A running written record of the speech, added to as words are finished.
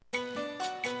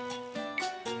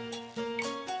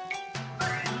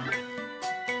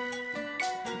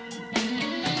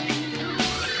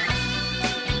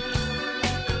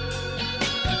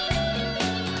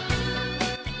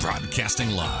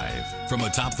Broadcasting live from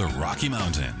atop the Rocky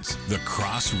Mountains, the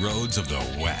crossroads of the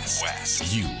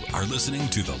West. You are listening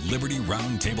to the Liberty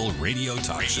Roundtable Radio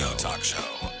Talk Show.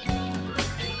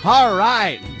 All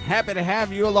right. Happy to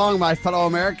have you along, my fellow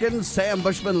Americans. Sam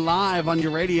Bushman live on your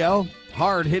radio.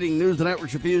 Hard-hitting news the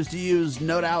networks refuse to use.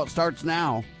 No doubt starts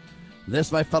now.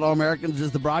 This, my fellow Americans, is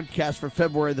the broadcast for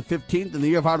February the 15th in the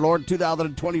year of our Lord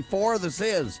 2024. This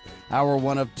is our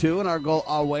one of two, and our goal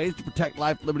always to protect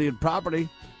life, liberty, and property,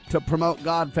 to promote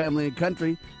God, family, and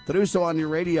country, to do so on your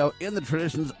radio in the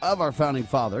traditions of our founding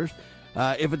fathers.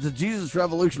 If it's a Jesus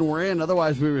revolution we're in,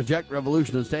 otherwise we reject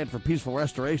revolution and stand for peaceful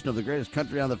restoration of the greatest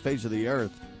country on the face of the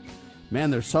earth. Man,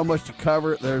 there's so much to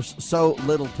cover. There's so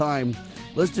little time.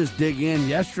 Let's just dig in.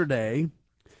 Yesterday,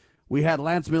 we had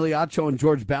Lance Migliaccio and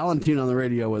George Ballantine on the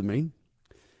radio with me.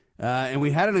 And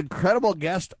we had an incredible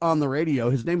guest on the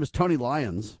radio. His name is Tony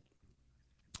Lyons.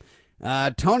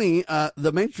 Tony,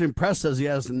 the mainstream press says he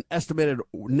has an estimated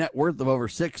net worth of over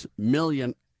 $600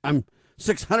 million.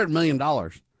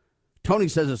 Tony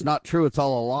says it's not true. It's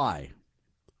all a lie.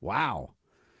 Wow.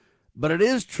 But it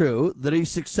is true that he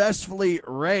successfully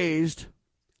raised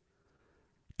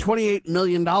 $28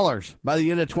 million by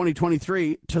the end of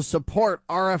 2023 to support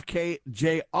RFK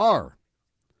Jr.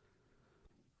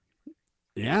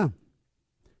 Yeah.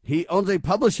 He owns a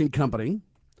publishing company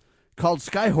called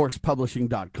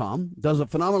SkyHorsePublishing.com, does a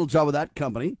phenomenal job with that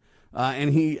company,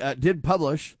 and he did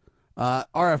publish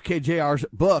RFK Jr.'s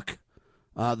book,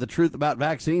 The Truth About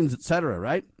Vaccines, etc.,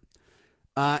 right?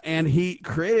 And he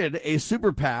created a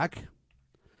super PAC.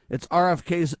 It's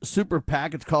RFK's super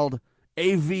PAC. It's called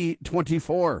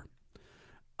AV24,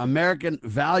 American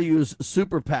Values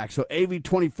Super PAC. So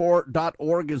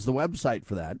AV24.org is the website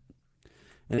for that.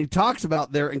 And he talks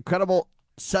about their incredible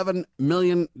 $7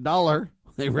 million.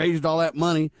 They raised all that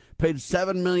money, paid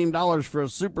 $7 million for a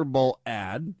Super Bowl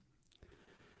ad.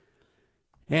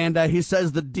 And he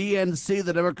says the DNC,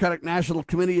 the Democratic National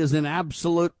Committee, is in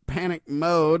absolute panic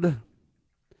mode.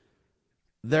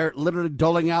 They're literally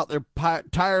doling out their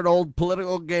tired old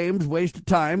political games, waste of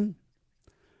time.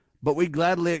 But we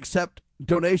gladly accept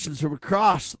donations from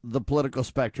across the political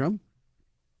spectrum.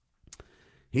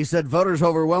 He said voters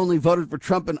overwhelmingly voted for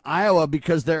Trump in Iowa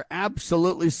because they're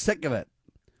absolutely sick of it.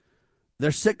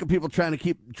 They're sick of people trying to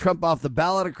keep Trump off the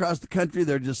ballot across the country.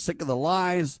 They're just sick of the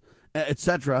lies,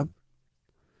 etc.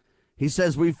 He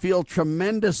says we feel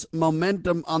tremendous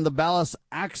momentum on the ballot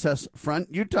access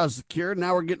front. Utah's secure.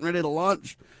 Now we're getting ready to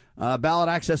launch ballot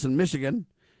access in Michigan.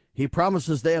 He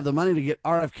promises they have the money to get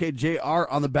RFK Jr.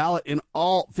 on the ballot in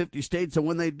all 50 states. And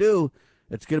when they do,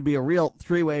 it's going to be a real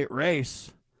three-way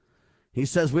race. He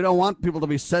says we don't want people to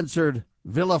be censored,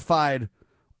 vilified,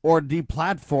 or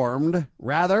deplatformed.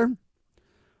 Rather,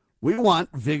 we want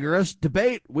vigorous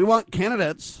debate. We want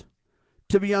candidates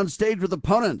to be on stage with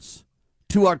opponents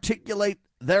to articulate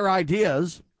their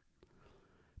ideas,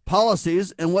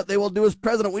 policies, and what they will do as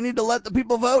president. We need to let the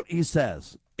people vote, he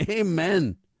says.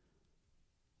 Amen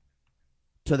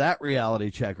to that reality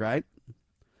check, right?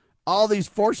 All these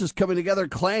forces coming together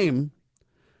claim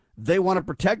they want to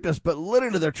protect us, but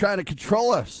literally they're trying to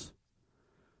control us.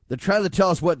 They're trying to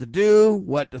tell us what to do,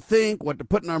 what to think, what to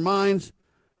put in our minds,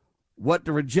 what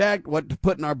to reject, what to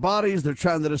put in our bodies. They're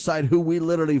trying to decide who we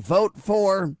literally vote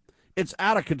for. It's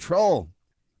out of control.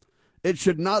 It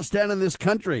should not stand in this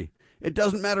country. It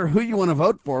doesn't matter who you want to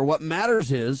vote for. What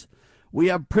matters is we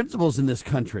have principles in this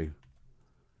country,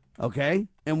 okay?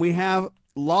 And we have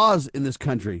laws in this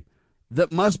country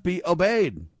that must be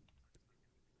obeyed.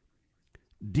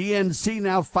 DNC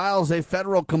now files a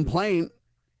federal complaint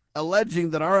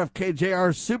alleging that RFK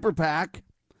Jr.'s super PAC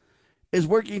is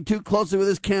working too closely with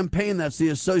his campaign. That's the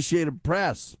Associated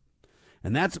Press.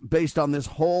 And that's based on this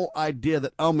whole idea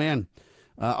that, oh, man,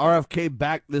 RFK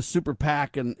backed this super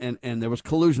PAC and there was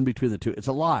collusion between the two. It's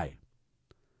a lie.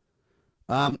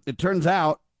 It turns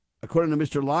out, according to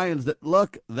Mr. Lyons, that,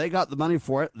 look, they got the money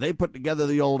for it. They put together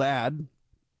the old ad.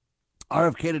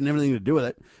 RFK didn't have anything to do with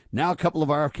it. Now a couple of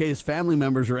RFK's family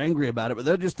members are angry about it, but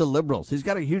they're just the liberals. He's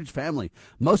got a huge family.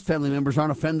 Most family members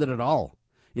aren't offended at all.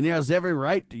 And he has every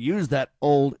right to use that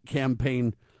old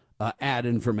campaign ad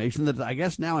information that's, I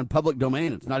guess, now in public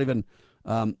domain. It's not even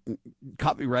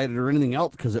copyrighted or anything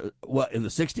else because, in the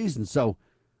 60s? And so,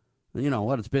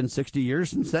 it's been 60 years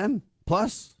since then?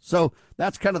 Plus. So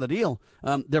that's kind of the deal.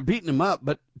 They're beating him up,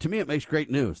 but to me it makes great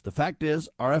news. The fact is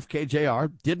RFK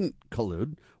Jr. didn't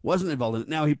collude, wasn't involved in it.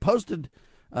 Now he posted,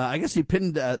 I guess he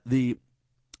pinned the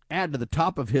ad to the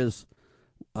top of his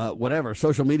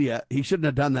social media. He shouldn't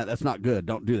have done that. That's not good.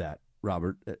 Don't do that,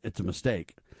 Robert. It's a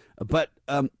mistake. But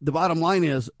the bottom line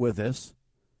is with this,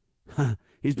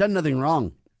 he's done nothing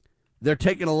wrong. they're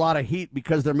taking a lot of heat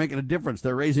because they're making a difference.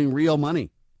 They're raising real money.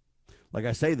 Like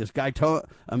I say, this guy,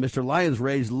 Mr. Lyons,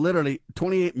 raised literally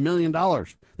 $28 million.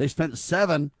 They spent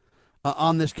 $7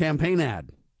 on this campaign ad.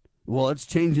 Well, it's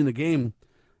changing the game.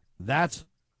 That's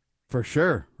for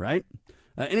sure, right?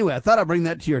 Anyway, I thought I'd bring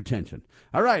that to your attention.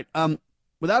 All right.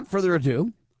 Without further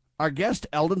ado, our guest,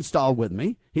 Eldon Stahl, with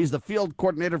me. He's the field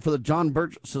coordinator for the John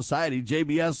Birch Society,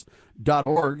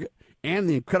 jbs.org, and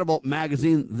the incredible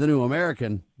magazine,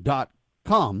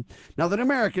 thenewamerican.com. Now, The New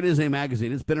American is a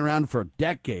magazine. It's been around for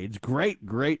decades. Great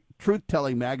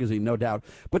truth-telling magazine, no doubt.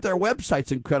 But their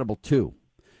website's incredible, too.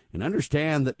 And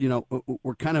understand that,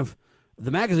 we're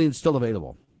the magazine's still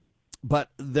available. But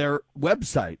their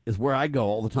website is where I go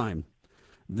all the time,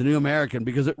 The New American,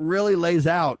 because it really lays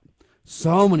out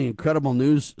so many incredible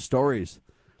news stories,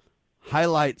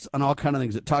 highlights on all kind of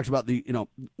things. It talks about the,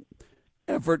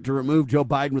 effort to remove Joe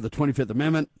Biden with the 25th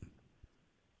Amendment.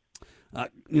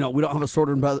 We don't have a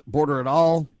southern border at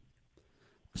all.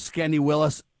 Fannie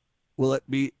Willis, will it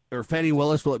be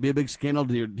a big scandal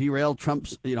to derail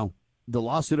Trump's, the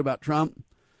lawsuit about Trump?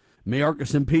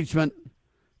 Mayorkas impeachment.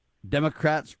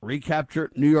 Democrats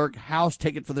recapture New York House,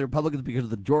 take it from the Republicans because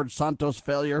of the George Santos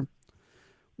failure.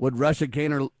 Would Russia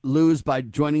gain or lose by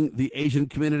joining the Asian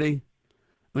community?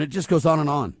 I mean, it just goes on and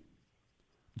on.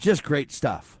 Just great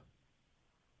stuff.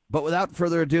 But without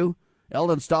further ado,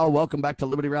 Eldon Stahl, welcome back to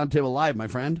Liberty Roundtable Live, my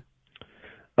friend.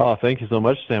 Oh, thank you so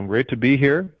much, Sam. Great to be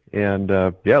here. And,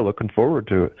 looking forward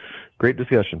to it. Great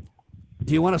discussion.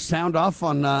 Do you want to sound off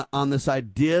on this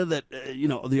idea that,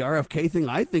 the RFK thing?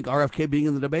 I think RFK being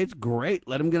in the debate's great.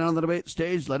 Let him get on the debate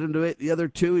stage. Let him debate the other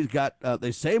two. He's got,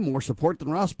 they say, more support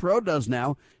than Ross Perot does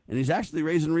now. And he's actually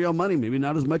raising real money. Maybe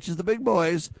not as much as the big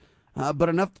boys, but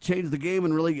enough to change the game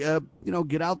and really,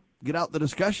 get out the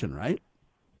discussion, right?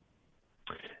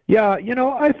 Yeah,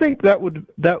 I think that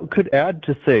could add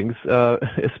to things,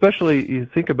 especially you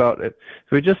think about it.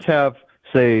 If we just have,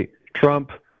 say,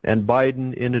 Trump and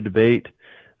Biden in a debate,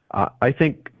 I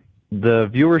think the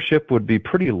viewership would be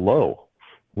pretty low.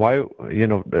 Why,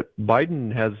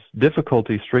 Biden has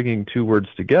difficulty stringing two words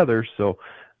together, so,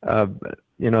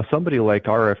 somebody like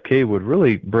RFK would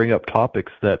really bring up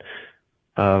topics that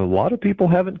a lot of people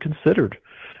haven't considered,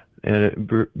 and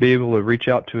be able to reach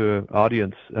out to an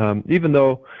audience, even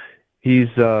though he's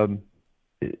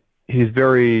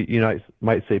very,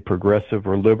 might say progressive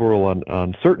or liberal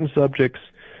on certain subjects.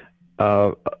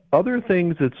 Other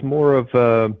things, it's more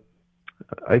of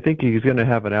I think he's going to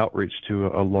have an outreach to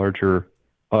a larger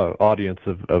audience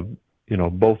of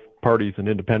both parties and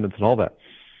independents and all that.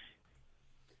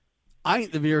 I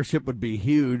think the viewership would be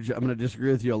huge. I'm going to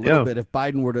disagree with you a little bit if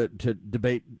Biden were to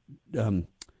debate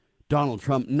Donald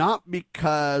Trump, not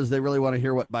because they really want to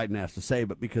hear what Biden has to say,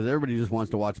 but because everybody just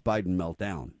wants to watch Biden melt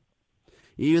down.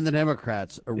 Even the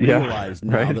Democrats realize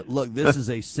now that, look, this is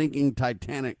a sinking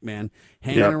Titanic, man.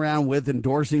 Hanging around with,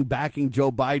 endorsing, backing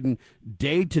Joe Biden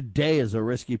day to day is a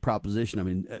risky proposition. I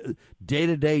mean, day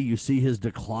to day you see his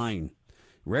decline.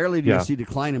 Rarely do you see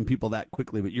decline in people that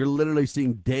quickly, but you're literally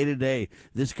seeing day to day.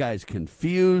 This guy's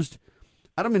confused.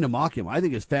 I don't mean to mock him. I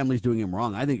think his family's doing him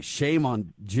wrong. I think shame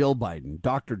on Jill Biden,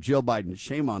 Dr. Jill Biden,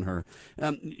 shame on her.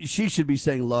 She should be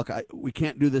saying, look, we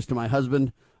can't do this to my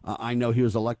husband. I know he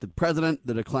was elected president.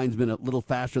 The decline's been a little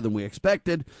faster than we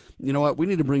expected. You know what? We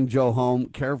need to bring Joe home,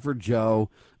 care for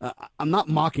Joe. I'm not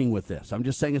mocking with this. I'm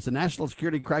just saying it's a national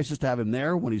security crisis to have him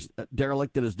there when he's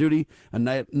derelict in his duty and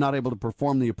not able to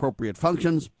perform the appropriate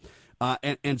functions.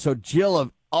 And so Jill,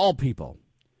 of all people,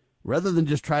 rather than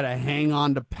just try to hang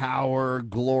on to power,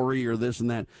 glory, or this and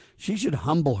that, she should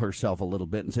humble herself a little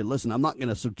bit and say, listen, I'm not going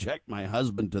to subject my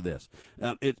husband to this.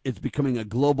 It's becoming a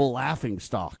global laughing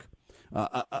stock.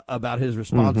 About his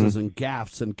responses and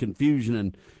gaffes and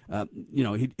confusion.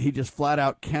 And, he just flat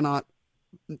out cannot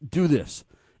do this.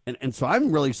 And so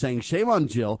I'm really saying shame on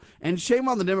Jill and shame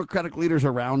on the Democratic leaders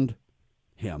around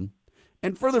him.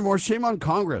 And furthermore, shame on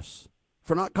Congress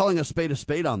for not calling a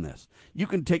spade on this. You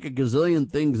can take a gazillion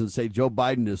things and say Joe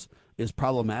Biden is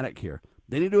problematic here.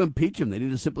 They need to impeach him. They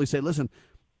need to simply say, listen,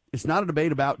 it's not a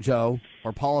debate about Joe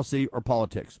or policy or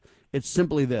politics. It's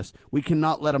simply this. We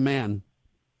cannot let a man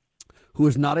who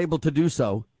is not able to do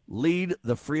so lead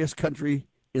the freest country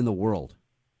in the world.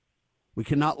 We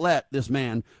cannot let this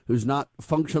man who's not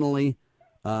functionally,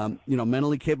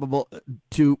 mentally capable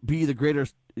to be the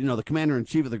greatest, the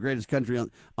commander-in-chief of the greatest country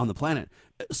on the planet.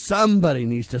 Somebody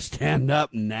needs to stand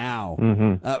up now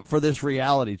for this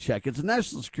reality check. It's a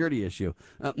national security issue,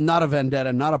 not a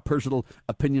vendetta, not a personal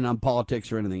opinion on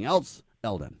politics or anything else,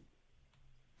 Eldon.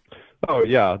 Oh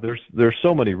yeah, there's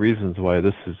so many reasons why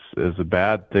this is a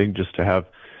bad thing. Just to have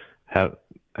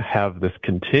have this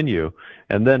continue,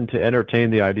 and then to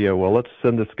entertain the idea, well, let's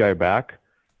send this guy back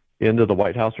into the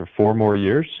White House for 4 more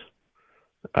years.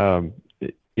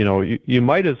 You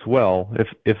might as well,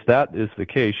 if that is the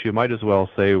case, you might as well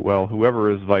say, well,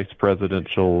 whoever is vice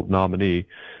presidential nominee,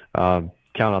 count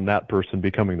on that person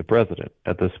becoming the president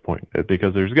at this point,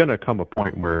 because there's going to come a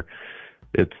point where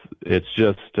it's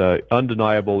just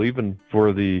undeniable, even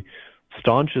for the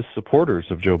staunchest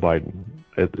supporters of Joe Biden.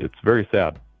 It's very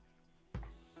sad.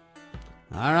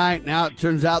 All right, now it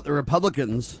turns out the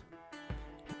Republicans,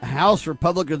 House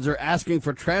Republicans, are asking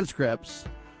for transcripts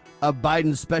of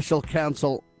Biden's special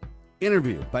counsel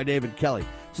interview by David Kelly.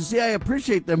 So, see, I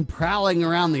appreciate them prowling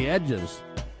around the edges.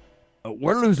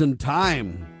 We're losing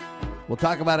time. We'll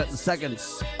talk about it in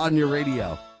seconds on your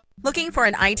radio. Looking for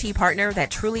an IT partner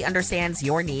that truly understands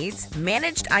your needs?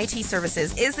 Managed IT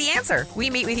Services is the answer.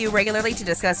 We meet with you regularly to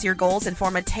discuss your goals and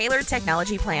form a tailored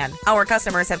technology plan. Our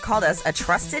customers have called us a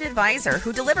trusted advisor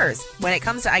who delivers. When it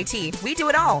comes to IT, we do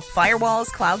it all. Firewalls,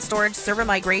 cloud storage, server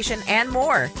migration, and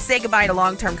more. Say goodbye to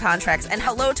long-term contracts and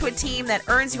hello to a team that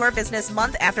earns your business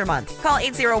month after month. Call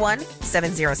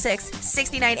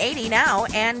 801-706-6980 now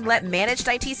and let Managed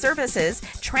IT Services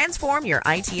transform your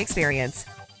IT experience.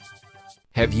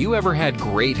 Have you ever had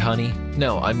great honey?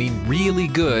 No, I mean really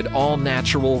good,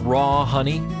 all-natural, raw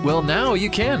honey? Well, now you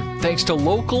can, thanks to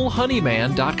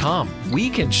localhoneyman.com. We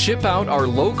can ship out our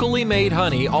locally made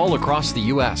honey all across the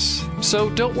U.S. So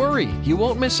don't worry, you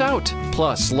won't miss out.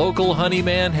 Plus, Local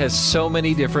Honeyman has so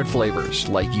many different flavors,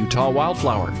 like Utah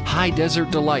Wildflower, High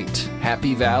Desert Delight,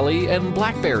 Happy Valley, and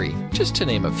Blackberry, just to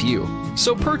name a few.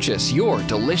 So purchase your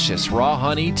delicious raw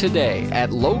honey today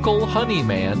at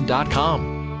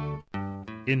localhoneyman.com.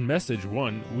 In message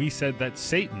 1, we said that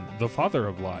Satan, the father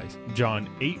of lies, John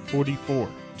 8:44,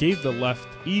 gave the left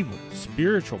evil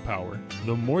spiritual power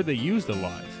the more they used the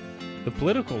lies. The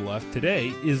political left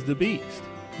today is the beast.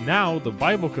 Now the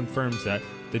Bible confirms that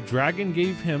the dragon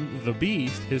gave him, the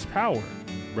beast, his power.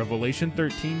 Revelation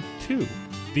 13:2.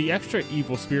 The extra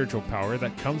evil spiritual power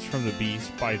that comes from the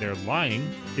beast by their lying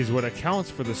is what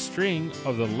accounts for the string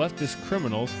of the leftist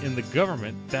criminals in the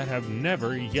government that have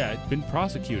never yet been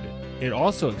prosecuted. It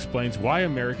also explains why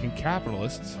American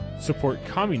capitalists support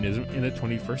communism in the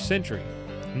 21st century.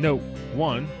 Note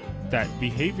 1, that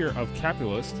behavior of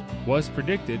capitalists was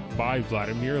predicted by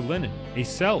Vladimir Lenin, a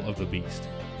cell of the beast.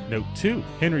 Note 2,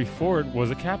 Henry Ford was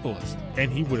a capitalist,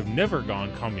 and he would have never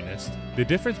gone communist. The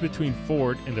difference between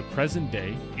Ford and the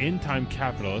present-day, end-time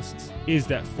capitalists is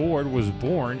that Ford was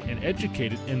born and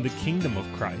educated in the kingdom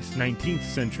of Christ, 19th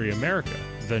century America,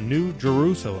 the New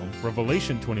Jerusalem,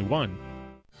 Revelation 21.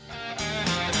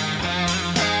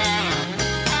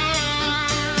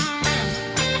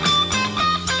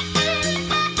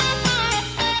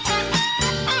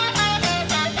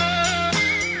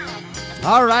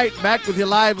 All right, back with you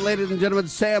live, ladies and gentlemen.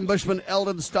 Sam Bushman,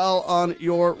 Eldon Stahl on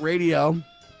your radio.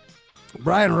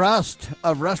 Bryan Rust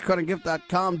of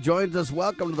RustCreditGift.com joins us.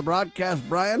 Welcome to the broadcast,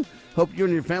 Bryan. Hope you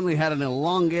and your family had an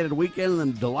elongated weekend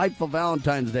and a delightful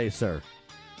Valentine's Day, sir.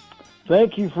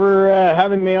 Thank you for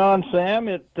having me on, Sam.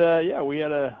 We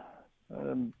had a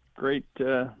great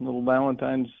little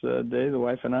Valentine's Day, the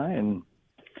wife and I, and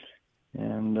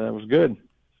it was good.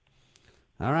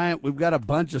 All right, we've got a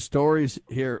bunch of stories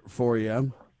here for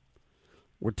you.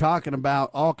 We're talking about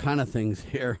all kind of things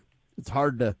here. It's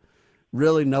hard to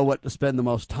really know what to spend the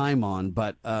most time on,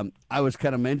 but I was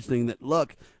kind of mentioning that,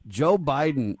 look, Joe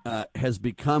Biden has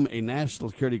become a national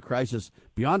security crisis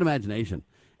beyond imagination,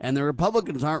 and the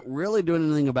Republicans aren't really doing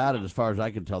anything about it as far as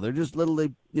I can tell. They're just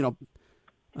literally,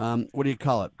 what do you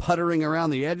call it, puttering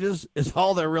around the edges is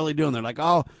all they're really doing. They're like,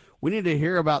 oh, we need to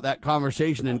hear about that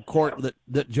conversation in court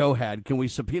that Joe had. Can we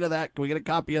subpoena that? Can we get a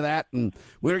copy of that? And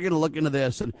we're going to look into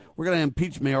this, and we're going to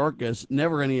impeach Mayorkas.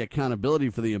 Never any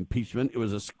accountability for the impeachment. It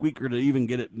was a squeaker to even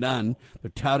get it done. They're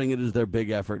touting it as their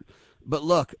big effort. But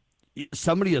look,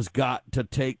 somebody has got to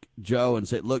take Joe and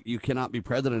say, look, you cannot be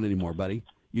president anymore, buddy.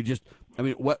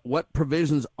 What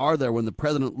provisions are there when the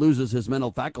president loses his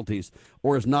mental faculties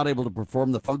or is not able to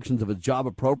perform the functions of his job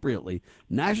appropriately?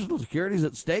 National security is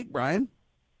at stake, Bryan.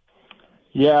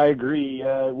 Yeah, I agree.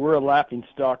 We're a laughing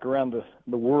stock around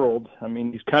the world. I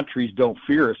mean, these countries don't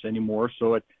fear us anymore,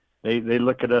 so they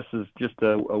look at us as just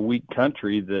a weak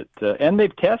country that, and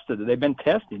they've tested it. They've been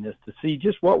testing us to see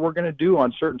just what we're going to do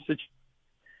on certain situations.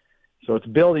 So it's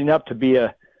building up to be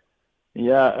a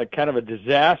kind of a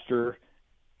disaster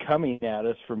coming at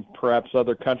us from perhaps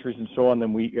other countries and so on.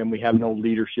 And we have no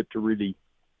leadership to really.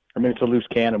 I mean, it's a loose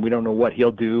cannon. We don't know what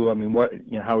he'll do. I mean,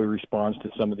 how he responds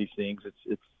to some of these things.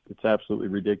 It's absolutely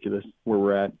ridiculous where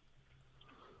we're at.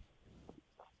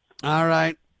 All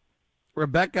right.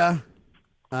 Rebecca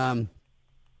Terrell,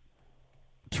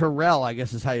 I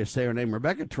guess is how you say her name,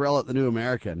 Rebecca Terrell at the New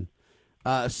American,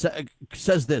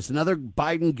 says this: another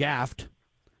Biden gaffe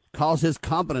calls his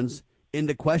competence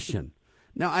into question.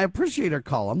 Now, I appreciate her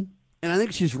column, and I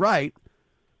think she's right,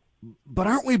 but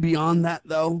aren't we beyond that,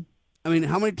 though? I mean,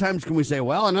 how many times can we say,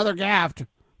 well, another gaffe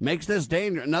makes this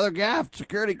dangerous, another gaffe,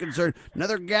 security concern,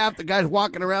 another gaffe, the guy's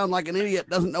walking around like an idiot,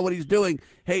 doesn't know what he's doing.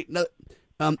 Hey, no,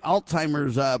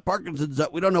 Alzheimer's, Parkinson's,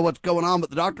 we don't know what's going on, but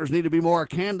the doctors need to be more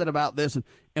candid about this.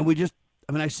 And we just,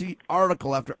 I mean, I see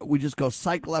article after, we just go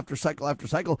cycle after cycle after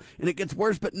cycle, and it gets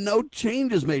worse, but no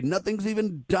change is made. Nothing's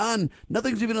even done.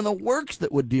 Nothing's even in the works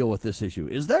that would deal with this issue.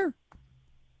 Is there?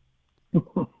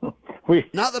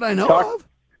 Not that I know of.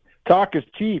 Talk is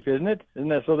cheap, isn't it?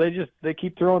 So they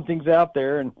keep throwing things out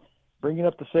there and bringing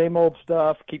up the same old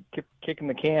stuff, keep kicking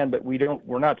the can, but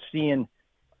we're not seeing,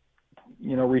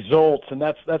 results. And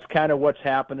that's kind of what's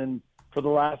happening for the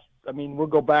last, I mean, we'll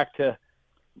go back to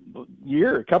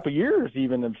a couple years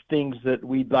even of things that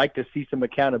we'd like to see some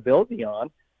accountability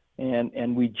on,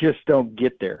 and we just don't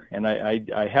get there. And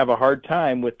I have a hard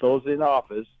time with those in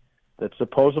office that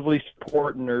supposedly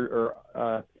support or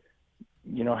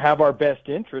have our best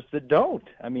interests that don't.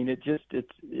 I mean,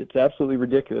 it's absolutely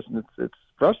ridiculous, and it's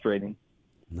frustrating.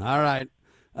 All right.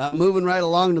 Moving right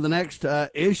along to the next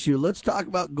issue. Let's talk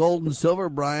about gold and silver,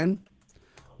 Brian.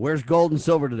 Where's gold and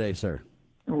silver today, sir?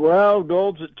 Well,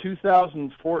 gold's at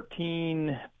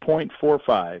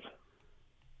 2014.45.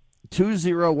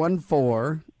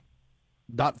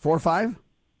 2014.45?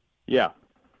 Yeah.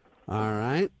 All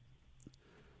right.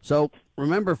 So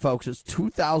remember, folks, it's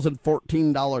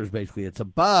 $2,014 basically. It's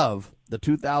above the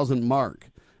 2,000 mark.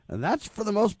 And that's, for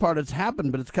the most part, it's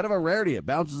happened, but it's kind of a rarity. It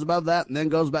bounces above that and then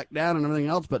goes back down and everything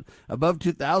else. But above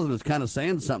 2,000 is kind of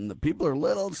saying something, that people are a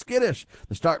little skittish.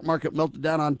 The stock market melted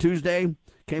down on Tuesday,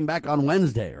 came back on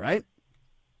Wednesday, right?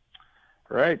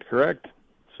 Right, correct.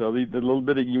 So the little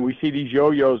bit of, we see these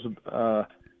yo-yos kind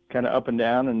of up and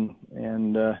down,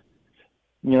 and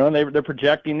they're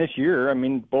projecting this year, I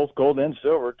mean, both gold and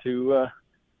silver to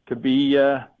be,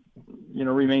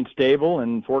 remain stable,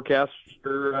 and forecasts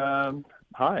are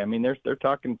high. I mean, they're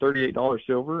talking $38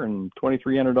 silver and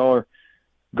 $2,300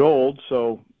 gold.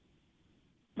 So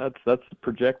that's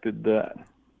projected.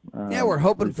 We're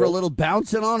hoping for a little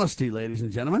bounce in honesty, ladies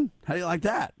and gentlemen. How do you like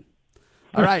that?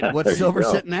 All right, what's silver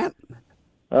sitting at?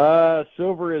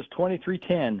 Silver is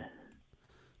 $23.10.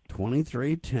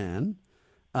 $23.10.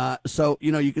 So,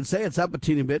 you can say it's up a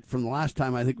teeny bit from the last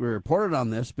time I think we reported on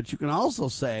this, but you can also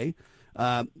say,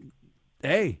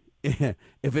 hey,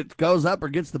 if it goes up or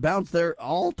gets the bounce they're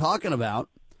all talking about,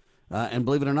 and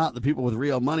believe it or not, the people with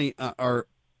real money are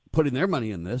putting their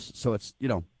money in this, so it's,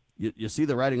 you see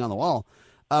the writing on the wall.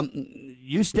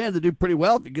 You stand to do pretty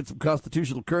well if you get some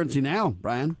constitutional currency now,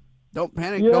 Brian. Don't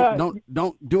panic. Yeah.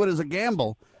 Don't do it as a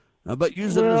gamble, but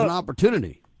use it as an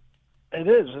opportunity. It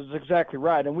is. It's exactly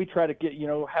right. And we try to get,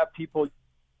 have people,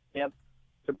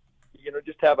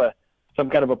 just have some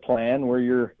kind of a plan where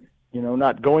you're,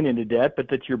 not going into debt, but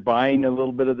that you're buying a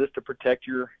little bit of this to protect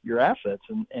your assets.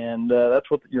 And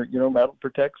that's what that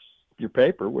protects your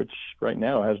paper, which right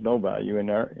now has no value in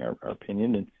our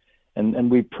opinion.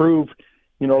 And we prove,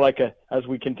 as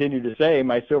we continue to say,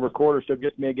 my silver quarter still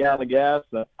gets me a gallon of gas,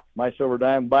 my silver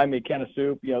dime buy me a can of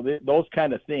soup, those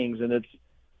kind of things. And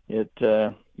it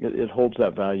holds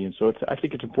that value. And so I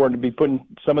think it's important to be putting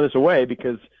some of this away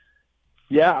because,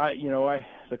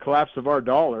 the collapse of our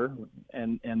dollar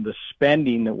and the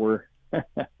spending that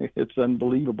it's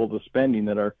unbelievable, the spending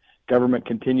that our government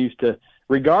continues to,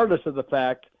 regardless of the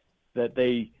fact that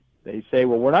they say,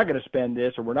 well, we're not going to spend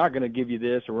this, or we're not going to give you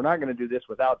this, or we're not going to do this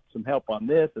without some help on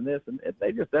this and this. And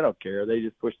they don't care. They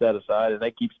just push that aside and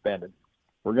they keep spending.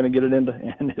 We're going to get it into,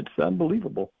 and it's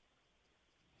unbelievable.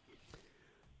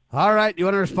 All right. You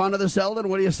want to respond to this, Eldon?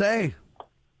 What do you say?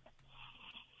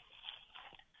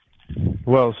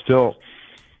 Well, still,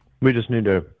 we just need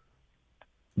to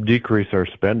decrease our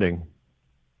spending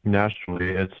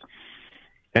nationally.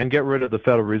 And get rid of the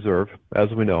Federal Reserve, as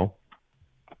we know.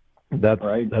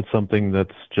 That's something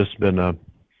that's just been a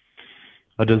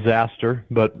disaster,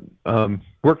 but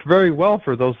worked very well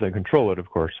for those that control it, of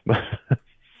course.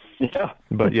 Yeah.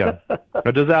 But yeah,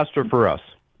 a disaster for us.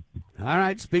 All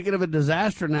right. Speaking of a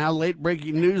disaster now, late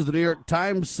breaking news, the New York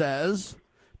Times says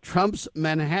Trump's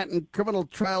Manhattan criminal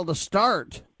trial to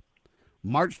start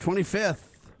March 25th.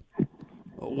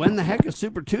 When the heck is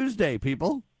Super Tuesday,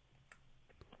 people?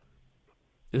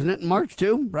 Isn't it in March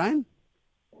too, Brian?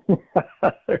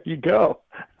 There you go.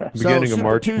 Beginning of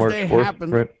March, Tuesday March 4th,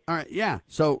 happens. right? All right, yeah.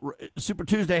 So Super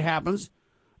Tuesday happens.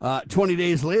 20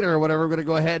 days later or whatever, we're going to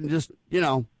go ahead and just,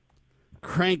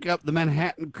 crank up the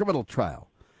Manhattan criminal trial.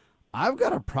 I've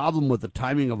got a problem with the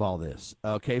timing of all this.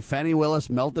 Okay, Fannie Willis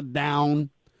melted down,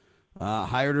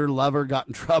 hired her lover, got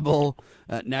in trouble.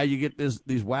 Now you get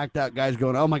these whacked out guys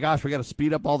going, oh my gosh, we got to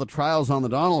speed up all the trials on the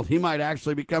Donald. He might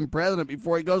actually become president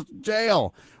before he goes to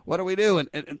jail. What do we do?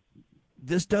 And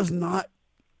this does not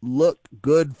look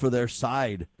good for their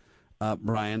side,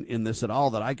 Brian, in this at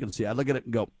all that I can see. I look at it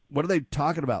and go, what are they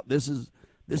talking about? This is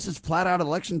flat out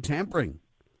election tampering.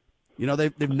 You know,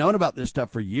 they've known about this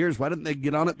stuff for years. Why didn't they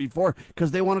get on it before? Because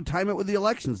they want to time it with the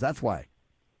elections. That's why.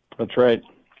 That's right.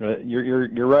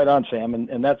 You're right on, Sam,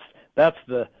 and that's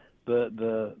the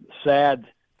sad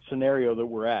scenario that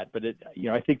we're at. But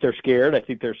I think they're scared. I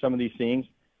think there's some of these things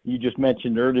you just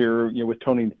mentioned earlier, with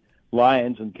Tony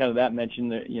Lyons and kind of that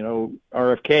mentioned that,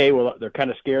 RFK. Well, they're kind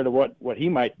of scared of what he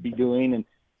might be doing, and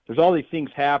there's all these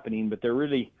things happening. But they're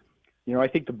really, I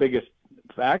think the biggest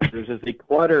factor is as they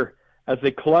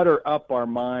clutter up our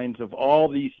minds of all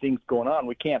these things going on,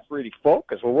 we can't really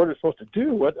focus. Well, what are we supposed to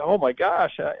do? What? Oh my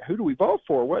gosh, who do we vote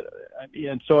for? What?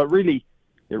 And so it really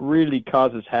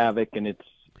causes havoc, and it's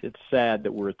sad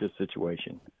that we're at this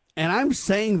situation. And I'm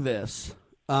saying this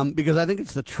because I think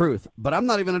it's the truth, but I'm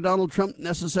not even a Donald Trump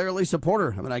necessarily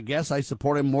supporter. I mean, I guess I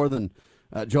support him more than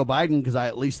Joe Biden because I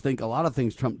at least think a lot of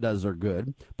things Trump does are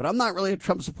good, but I'm not really a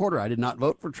Trump supporter. I did not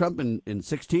vote for Trump in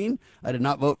 16. I did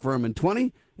not vote for him in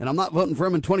 20. And I'm not voting for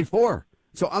him in 24.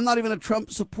 So I'm not even a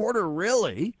Trump supporter,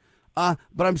 really. But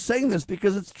I'm saying this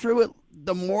because it's true.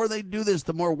 The more they do this,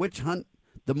 the more witch hunt,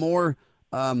 the more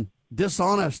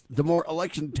dishonest, the more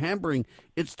election tampering,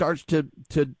 it starts to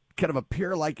kind of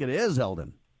appear like it is,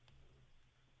 Eldon.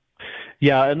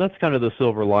 Yeah, and that's kind of the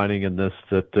silver lining in this,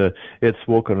 that it's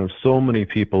woken so many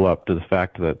people up to the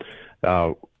fact that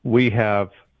we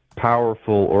have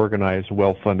powerful, organized,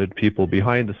 well-funded people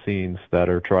behind the scenes that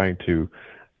are trying to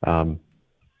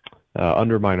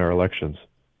undermine our elections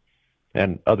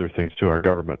and other things to our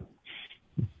government.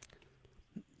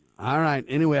 All right.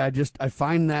 Anyway, I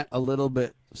find that a little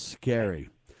bit scary.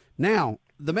 Now,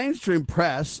 the mainstream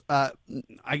press, I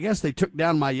guess they took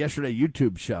down my yesterday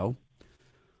YouTube show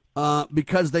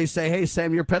because they say, hey,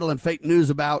 Sam, you're peddling fake news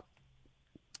about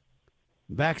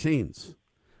vaccines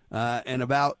and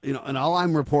about, and all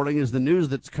I'm reporting is the news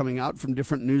that's coming out from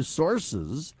different news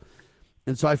sources.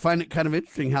 And so I find it kind of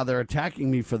interesting how they're attacking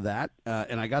me for that.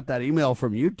 And I got that email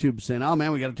from YouTube saying, oh,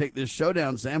 man, we got to take this show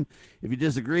down, Sam. If you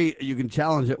disagree, you can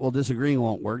challenge it. Well, disagreeing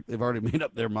won't work. They've already made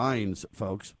up their minds,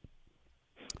 folks.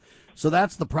 So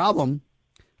that's the problem.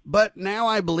 But now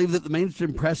I believe that the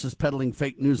mainstream press is peddling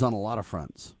fake news on a lot of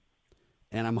fronts.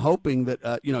 And I'm hoping that,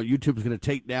 YouTube's going to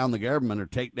take down the government or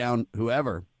take down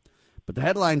whoever. But the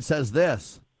headline says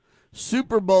this.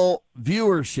 Super Bowl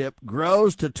viewership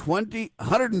grows to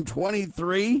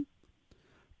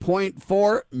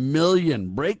 123.4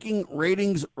 million, breaking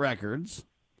ratings records.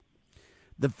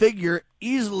 The figure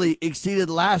easily exceeded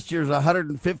last year's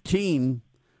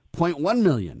 115.1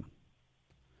 million.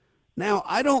 Now,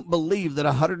 I don't believe that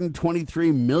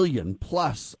 123 million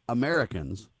plus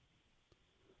Americans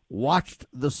watched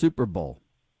the Super Bowl.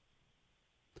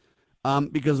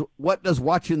 Because what does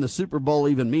watching the Super Bowl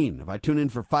even mean? If I tune in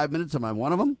for 5 minutes, am I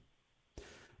one of them?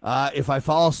 If I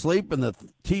fall asleep and the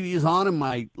TV is on in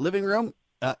my living room,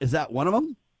 is that one of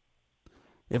them?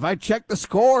 If I check the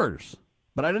scores,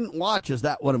 but I didn't watch, is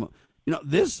that one of them?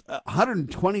 This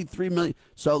 123 million,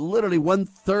 so literally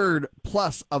 1/3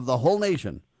 plus of the whole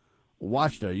nation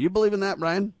watched it. You believe in that,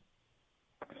 Brian?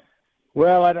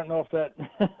 Well, I don't know if that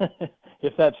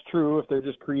if that's true, if they're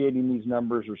just creating these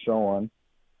numbers or so on.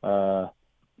 But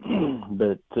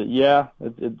yeah,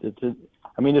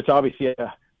 it's obviously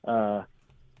a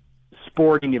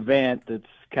sporting event that's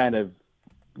kind of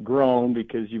grown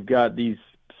because you've got these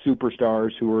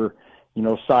superstars who are,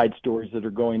 side stories that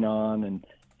are going on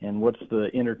and what's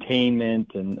the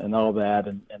entertainment and all that.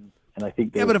 And I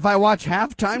think but if I watch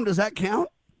halftime, does that count?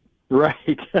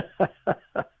 Right.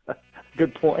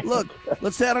 Good point. Look,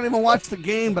 let's say I don't even watch the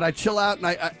game, but I chill out and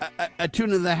I tune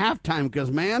into the halftime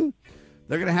because, man,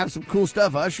 they're going to have some cool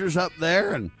stuff. Usher's up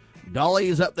there and Dolly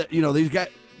is up there. These guys.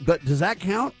 But does that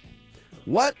count?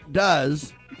 What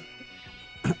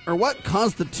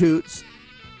constitutes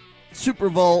Super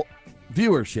Bowl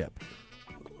viewership?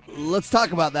 Let's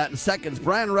talk about that in seconds.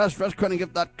 Bryan Rust,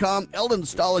 RustCrunningGift.com. Eldon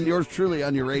Stahl and yours truly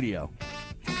on your radio.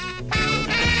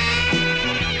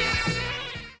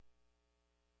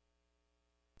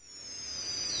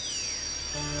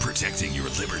 Protecting your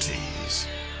liberties.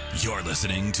 You're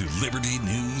listening to Liberty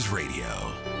News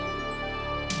Radio.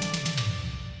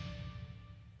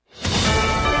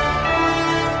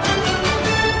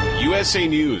 USA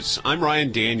News. I'm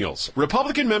Ryan Daniels.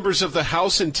 Republican members of the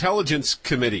House Intelligence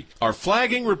Committee are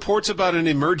flagging reports about an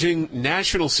emerging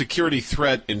national security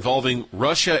threat involving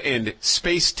Russia and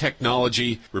space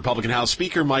technology. Republican House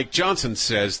Speaker Mike Johnson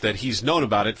says that he's known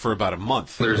about it for about a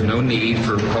month. There's no need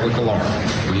for public alarm.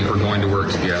 We are going to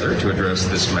work together to address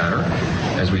this matter,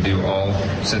 as we do all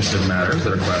sensitive matters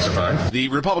that are classified. The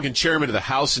Republican chairman of the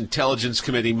House Intelligence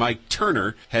Committee, Mike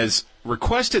Turner, has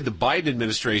requested the Biden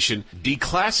administration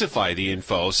declassify the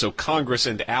info so Congress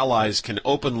and allies can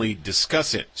openly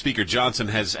discuss it. Speaker Johnson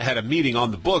has had a meeting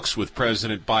on the books with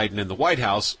President Biden and the White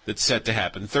House that's set to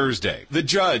happen Thursday. The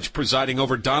judge presiding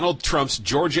over Donald Trump's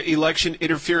Georgia election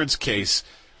interference case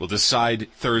will decide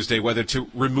Thursday whether to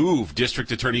remove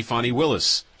District Attorney Fani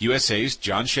Willis. USA's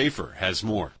John Schaefer has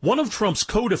more. One of Trump's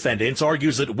co-defendants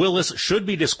argues that Willis should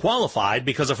be disqualified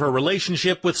because of her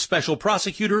relationship with Special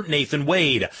Prosecutor Nathan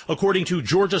Wade. According to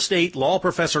Georgia State law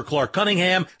professor Clark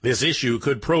Cunningham, this issue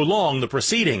could prolong the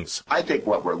proceedings. I think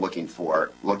what we're looking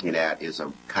at is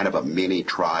a kind of a mini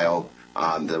trial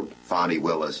on the Fani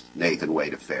Willis, Nathan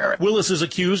Wade affair. Willis is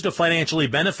accused of financially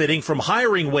benefiting from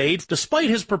hiring Wade despite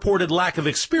his purported lack of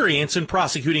experience in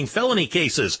prosecuting felony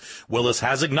cases. Willis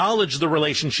has acknowledged the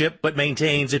relationship but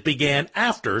maintains it began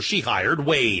after she hired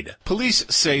Wade. Police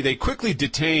say they quickly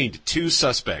detained 2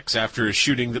 suspects after a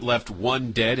shooting that left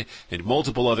 1 dead and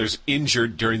multiple others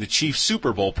injured during the Chiefs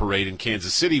Super Bowl parade in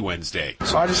Kansas City Wednesday.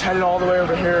 So I just headed all the way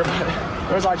over here, but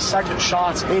there was like second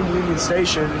shots in Union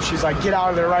Station, and she's like, get out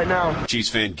of there right now. Chiefs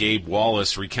fan Gabe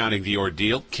Wallace recounting the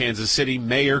ordeal. Kansas City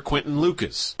Mayor Quentin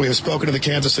Lucas. We have spoken to the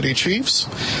Kansas City Chiefs,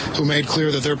 who made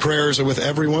clear that their prayers are with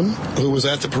everyone who was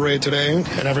at the parade today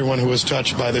and everyone who was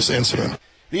touched by this incident.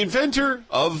 The inventor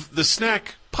of the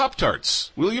snack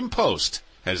Pop-Tarts, William Post,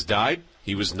 has died.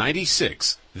 He was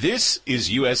 96. This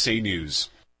is USA News.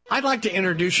 I'd like to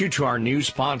introduce you to our new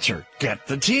sponsor, Get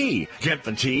the Tea. Get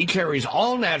the Tea carries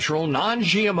all natural,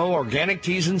 non-GMO organic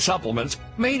teas and supplements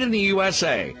made in the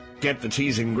USA. Get the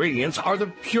Tea's ingredients are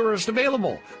the purest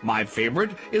available. My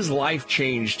favorite is Life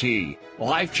Change Tea.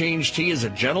 Life Change Tea is a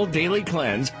gentle daily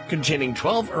cleanse containing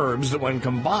 12 herbs that when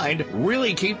combined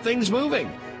really keep things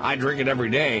moving. I drink it every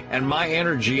day and my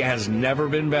energy has never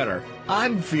been better.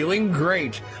 I'm feeling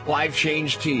great. Life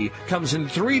Change Tea comes in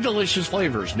 3 delicious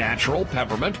flavors, natural,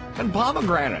 peppermint, and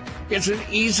pomegranate. It's an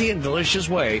easy and delicious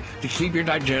way to keep your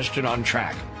digestion on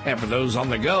track. And for those on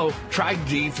the go, try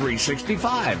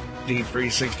D365.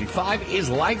 D365 is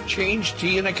Life Change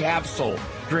Tea in a capsule.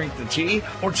 Drink the tea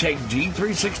or take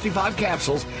D365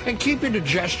 capsules and keep your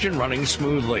digestion running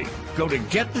smoothly. Go to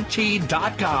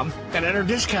getthetea.com and enter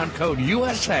discount code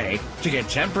USA to get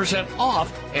 10%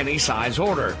 off any size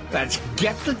order. That's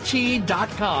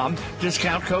getthetea.com,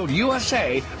 discount code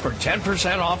USA for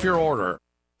 10% off your order.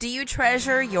 Do you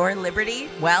treasure your liberty?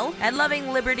 Well, at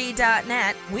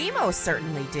lovingliberty.net, we most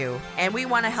certainly do. And we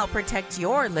want to help protect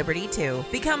your liberty too.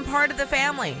 Become part of the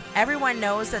family. Everyone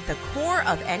knows that the core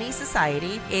of any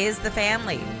society is the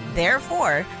family.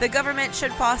 Therefore, the government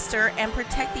should foster and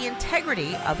protect the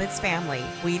integrity of its family,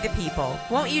 we the people.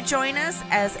 Won't you join us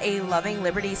as a Loving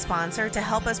Liberty sponsor to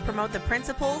help us promote the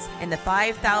principles in the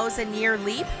 5,000-year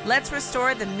leap? Let's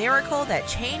restore the miracle that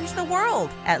changed the world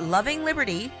at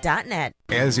lovingliberty.net.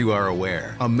 As you are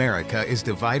aware, America is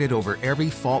divided over every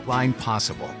fault line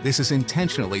possible. This is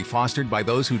intentionally fostered by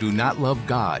those who do not love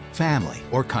God, family,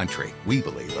 or country. We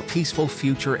believe a peaceful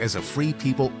future as a free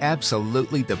people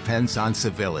absolutely depends on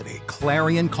civility.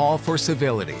 Clarion Call for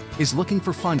Civility is looking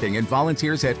for funding and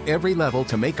volunteers at every level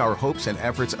to make our hopes and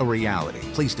efforts a reality.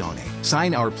 Please donate,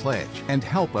 sign our pledge, and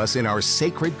help us in our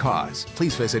sacred cause.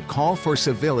 Please visit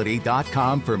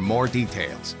callforcivility.com for more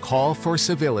details.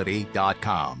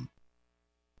 Callforcivility.com.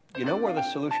 You know where the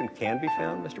solution can be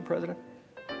found, Mr. President?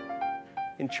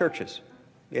 In churches,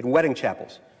 in wedding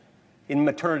chapels, in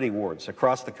maternity wards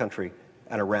across the country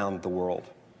and around the world.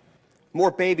 More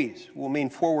babies will mean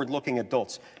forward-looking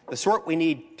adults, the sort we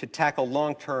need to tackle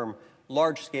long-term,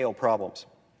 large-scale problems.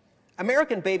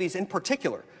 American babies in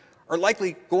particular are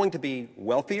likely going to be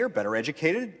wealthier, better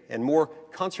educated, and more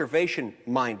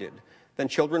conservation-minded than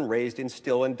children raised in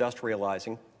still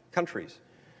industrializing countries.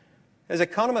 As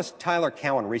economist Tyler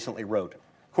Cowen recently wrote,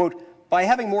 quote, "By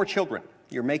having more children,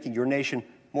 you're making your nation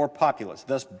more populous,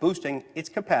 thus boosting its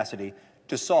capacity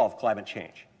to solve climate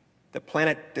change. The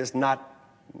planet does not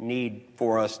need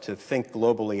for us to think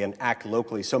globally and act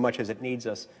locally so much as it needs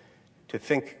us to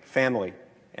think family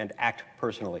and act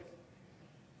personally.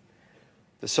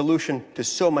 The solution to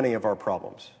so many of our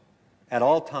problems, at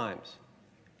all times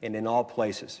and in all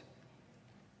places,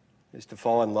 is to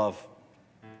fall in love,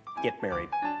 get married,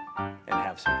 and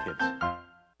have some kids."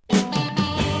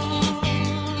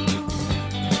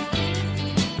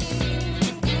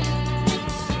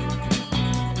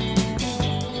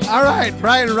 All right,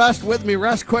 Bryan Rust with me,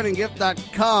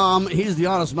 RustCoinandGift.com. He's the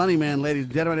honest money man, ladies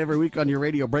and gentlemen, every week on your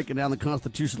radio, breaking down the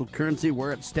constitutional currency,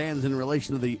 where it stands in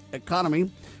relation to the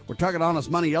economy. We're talking honest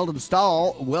money. Eldon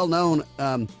Stahl, well-known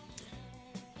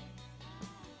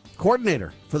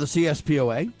coordinator for the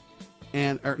CSPOA,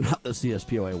 or not the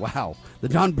CSPOA, wow, the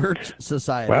John Birch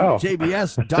Society, wow.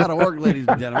 JBS.org, ladies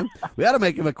and gentlemen. We ought to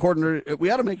make him a coordinator.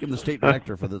 We ought to make him the state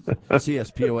director for the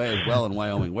CSPOA as well in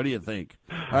Wyoming. What do you think?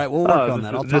 All right, we'll work on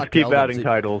that. I'll just talk to keep Eldon. adding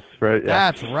titles, right?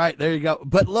 Yeah. That's right. There you go.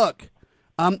 But look,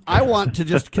 I want to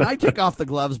can I take off the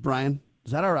gloves, Bryan?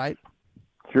 Is that all right?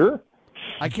 Sure.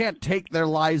 I can't take their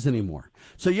lies anymore.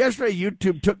 So yesterday,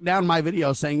 YouTube took down my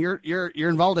video saying you're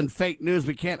involved in fake news.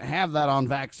 We can't have that on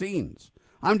vaccines.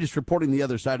 I'm just reporting the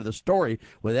other side of the story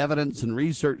with evidence and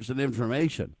research and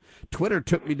information. Twitter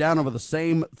took me down over the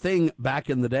same thing back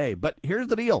in the day. But here's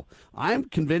the deal. I'm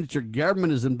convinced your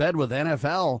government is in bed with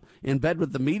NFL, in bed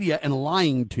with the media, and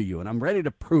lying to you, and I'm ready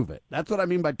to prove it. That's what I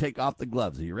mean by take off the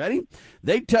gloves. Are you ready?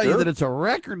 They tell you that it's a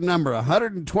record number.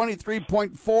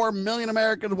 123.4 million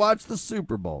Americans watch the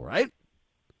Super Bowl, right?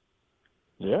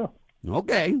 Yeah.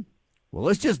 Okay. Well,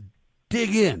 let's just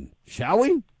dig in, shall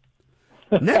we?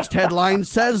 Next headline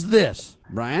says this,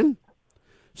 Bryan.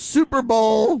 Super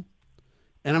Bowl,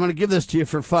 and I'm going to give this to you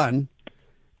for fun,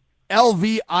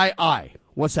 LVII.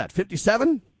 What's that,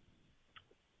 57?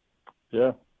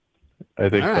 Yeah. I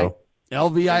think so.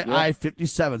 LVII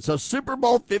 57. So Super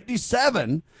Bowl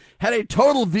 57 had a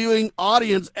total viewing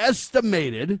audience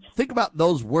estimated, think about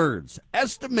those words,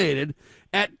 estimated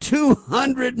at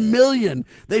 200 million.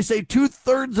 They say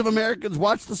 2/3 of Americans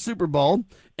watch the Super Bowl,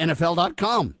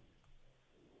 NFL.com.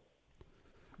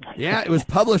 Yeah, it was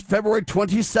published February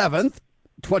 27th,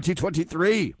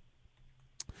 2023.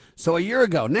 So a year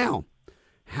ago. Now,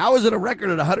 how is it a record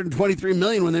at 123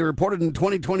 million when they reported in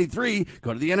 2023?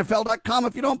 Go to the NFL.com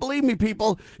if you don't believe me,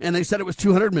 people. And they said it was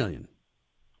 200 million.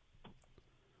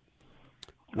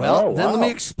 Well, then let me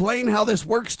explain how this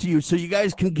works to you so you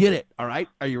guys can get it. All right?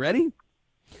 Are you ready?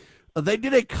 They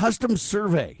did a custom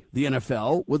survey, the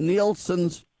NFL, with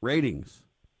Nielsen's ratings.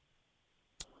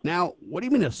 Now, what do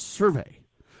you mean a survey?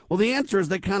 Well, the answer is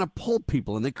they kind of pull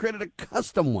people, and they created a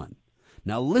custom one.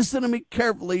 Now, listen to me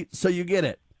carefully so you get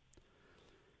it.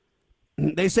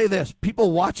 They say this,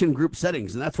 people watch in group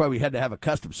settings, and that's why we had to have a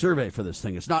custom survey for this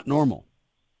thing. It's not normal.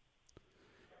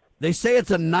 They say it's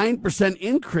a 9%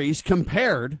 increase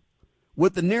compared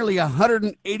with the nearly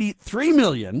 183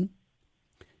 million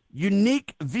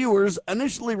unique viewers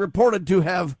initially reported to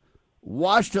have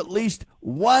watched at least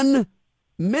 1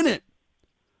 minute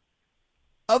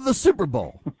of the Super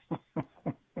Bowl.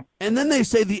 And then they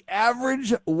say the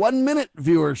average 1 minute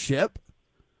viewership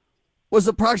was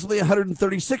approximately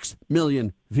 136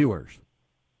 million viewers.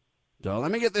 So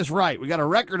let me get this right. We got a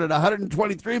record at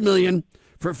 123 million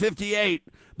for 58,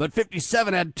 but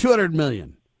 57 had 200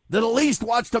 million that at least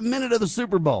watched a minute of the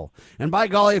Super Bowl. And by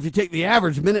golly, if you take the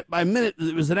average minute by minute,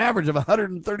 it was an average of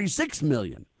 136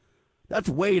 million. That's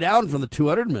way down from the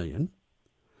 200 million.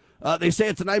 They say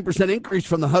it's a 9% increase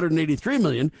from the 183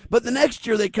 million, but the next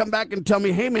year they come back and tell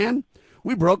me, hey, man,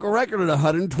 we broke a record at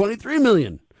 123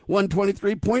 million,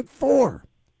 123.4.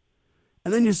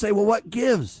 And then you say, well, what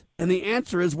gives? And the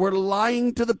answer is we're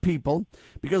lying to the people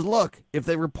because, look, if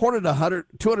they reported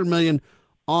 200 million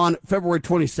on February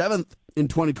 27th in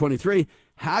 2023,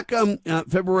 how come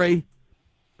February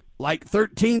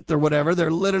 13th or whatever, they're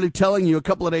literally telling you a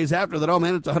couple of days after that, oh,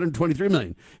 man, it's 123 million.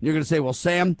 And you're going to say, well,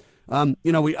 Sam, we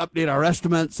update our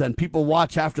estimates and people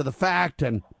watch after the fact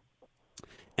and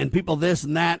people this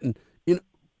and that. And,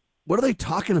 what are they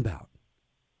talking about?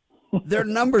 Their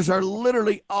numbers are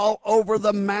literally all over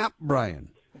the map, Bryan.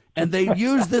 And they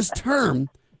use this term.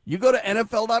 You go to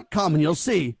NFL.com and you'll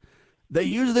see they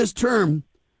use this term.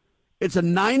 It's a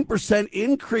 9%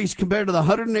 increase compared to the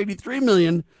 183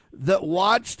 million that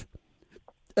watched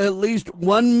at least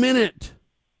 1 minute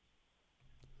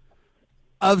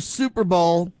of Super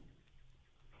Bowl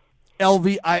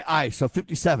LVII, so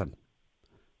 57.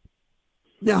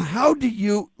 Now, how do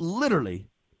you literally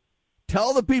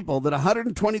tell the people that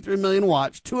 123 million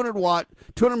watched, 200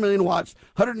 million watched,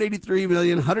 183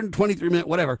 million, 123 million,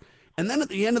 whatever, and then at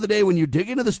the end of the day, when you dig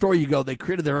into the story, you go, they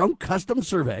created their own custom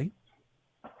survey,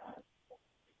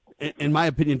 in my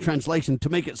opinion, translation, to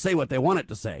make it say what they want it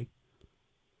to say,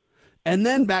 and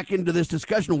then back into this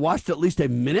discussion, watched at least a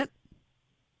minute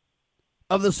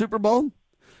of the Super Bowl.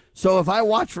 So if I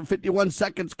watch for 51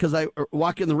 seconds because I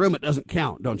walk in the room, it doesn't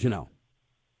count, don't you know?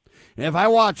 And if I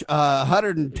watch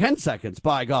 110 seconds,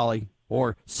 by golly,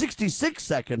 or 66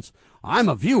 seconds, I'm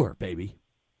a viewer, baby.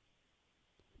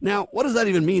 Now, what does that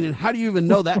even mean, and how do you even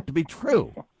know that to be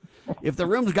true? if the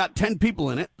room's got 10 people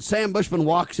in it, Sam Bushman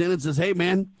walks in and says, hey,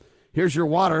 man, here's your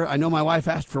water. I know my wife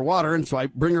asked for water, and so I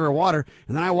bring her water,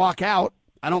 and then I walk out.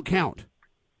 I don't count.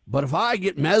 But if I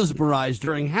get mesmerized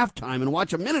during halftime and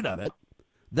watch a minute of it,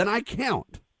 then I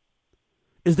count.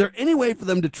 Is there any way for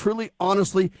them to truly,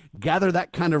 honestly gather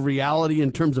that kind of reality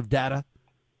in terms of data?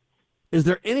 Is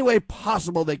there any way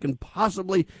possible they can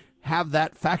possibly have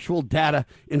that factual data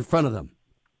in front of them?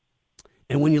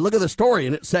 And when you look at the story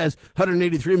and it says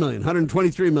 183 million,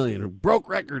 123 million, broke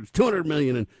records, 200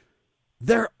 million, and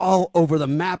they're all over the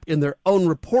map in their own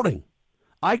reporting.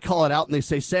 I call it out and they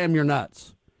say, Sam, you're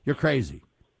nuts. You're crazy.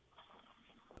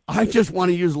 I just want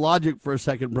to use logic for a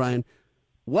second, Brian.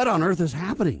 What on earth is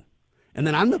happening? And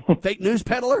then I'm the fake news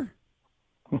peddler?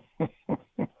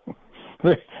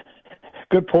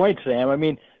 Good point, Sam. I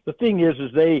mean, the thing is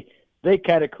they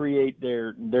kind of create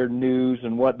their news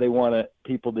and what they want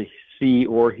people to see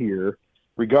or hear,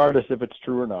 regardless if it's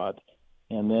true or not.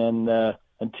 And then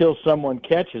until someone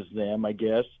catches them, I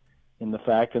guess, in the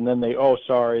fact, and then they,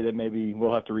 sorry, that maybe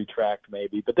we'll have to retract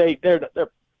maybe. But they're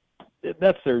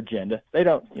that's their agenda. They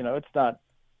don't, it's not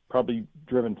probably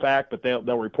driven fact, but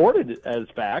they'll report it as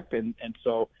fact, and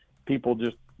so people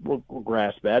just will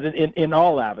grasp that in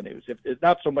all avenues. If it's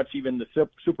not so much even the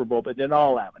Super Bowl, but in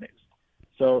all avenues.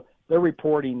 So their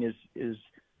reporting is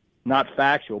not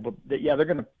factual, but they're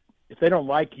going to, if they don't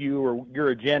like you or your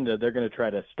agenda, they're going to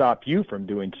try to stop you from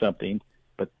doing something.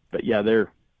 But yeah, they're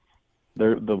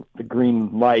the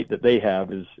green light that they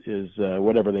have is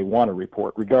whatever they want to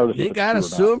report, regardless. You got to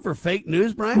sue them for fake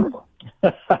news, Brian?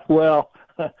 Well,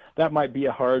 that might be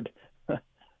a hard.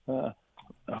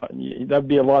 That'd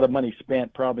be a lot of money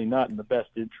spent, probably not in the best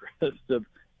interest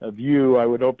of you. I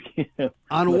would hope.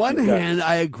 On one hand,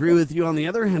 I agree with you. On the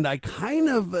other hand, I kind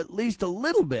of, at least a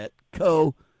little bit,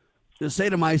 to say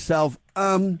to myself,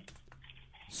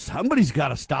 somebody's got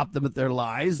to stop them at their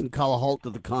lies and call a halt to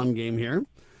the con game here.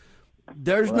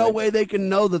 There's no way they can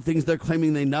know the things they're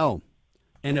claiming they know.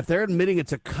 And if they're admitting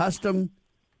it's a custom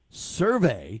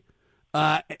survey,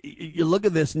 you look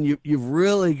at this and you've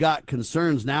really got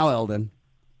concerns now, Eldon.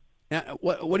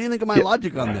 What do you think of my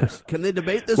logic on this? Can they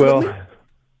debate this with me?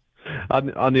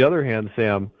 On the other hand,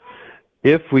 Sam,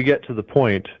 if we get to the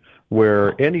point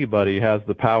where anybody has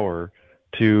the power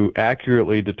to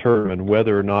accurately determine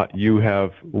whether or not you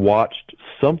have watched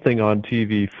something on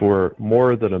TV for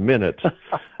more than a minute,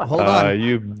 hold on.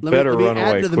 You better let me run add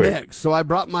away to the quick. mix. So I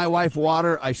brought my wife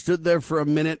water. I stood there for a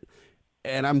minute,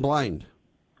 and I'm blind.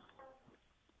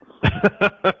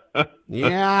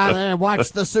 Yeah, I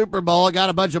watched the Super Bowl. I got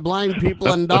a bunch of blind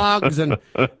people and dogs. And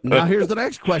now here's the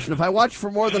next question. If I watch for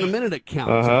more than a minute, it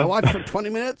counts. If I watch for 20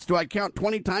 minutes, do I count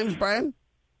 20 times, Brian?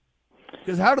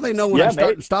 Because how do they know when I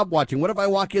start and stop watching? What if I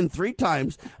walk in 3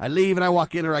 times, I leave and I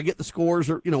walk in, or I get the scores,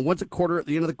 or, once a quarter, at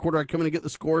the end of the quarter, I come in and get the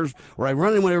scores, or I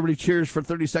run in when everybody cheers for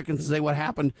 30 seconds and say what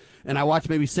happened, and I watch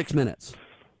maybe 6 minutes.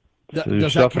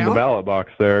 Does that count? The ballot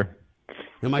box there.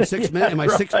 Am I 6 minutes? Am I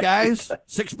 6 guys?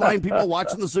 6 blind people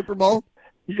watching the Super Bowl?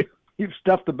 You've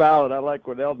stuffed the ballot. I like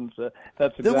what Eldon said.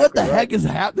 That's exactly then what the right. heck is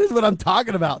happening? This is what I'm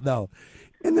talking about, though.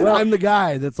 And then I'm the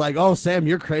guy that's like, oh, Sam,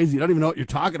 you're crazy. You don't even know what you're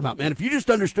talking about, man. If you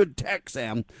just understood tech,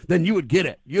 Sam, then you would get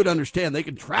it. You'd understand. They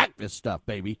can track this stuff,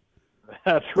 baby.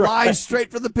 That's right. Lies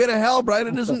straight from the pit of hell, Brian.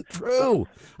 It isn't true.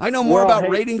 I know more about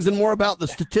ratings and more about the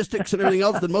statistics and everything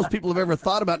else than most people have ever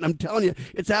thought about. And I'm telling you,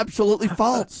 it's absolutely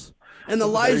false. And the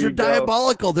lies are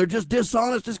diabolical. They're just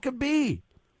dishonest as could be.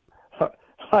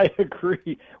 I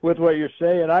agree with what you're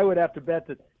saying. I would have to bet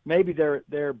that maybe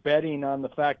they're betting on the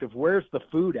fact of where's the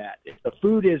food at. If the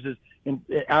food is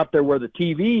out there where the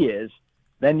TV is,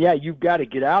 then you've got to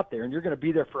get out there, and you're going to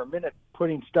be there for a minute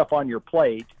putting stuff on your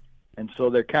plate. And so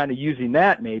they're kind of using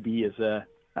that maybe as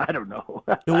I don't know.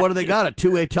 And what do they got? A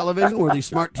two-way television where these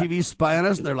smart TVs spy on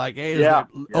us? And they're like, hey,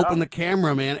 open the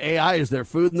camera, man. AI, is there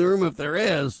food in the room? If there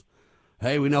is,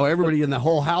 hey, we know everybody in the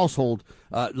whole household.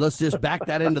 Let's just back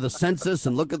that into the census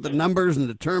and look at the numbers and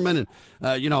determine. And,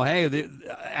 hey, the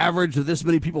average of this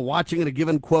many people watching at a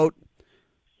given, quote,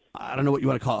 I don't know what you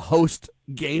want to call it, host,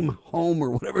 game, home,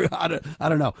 or whatever. I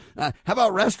don't know. How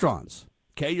about restaurants?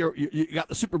 Okay, you got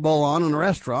the Super Bowl on in a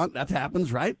restaurant. That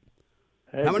happens, right?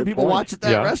 Hey, how many people watch at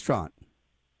that restaurant?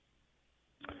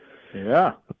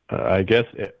 Yeah. I guess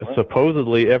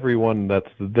supposedly everyone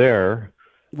that's there.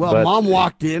 Well, Mom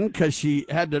walked in because she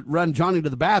had to run Johnny to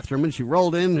the bathroom, and she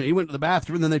rolled in, and he went to the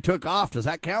bathroom, and then they took off. Does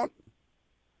that count?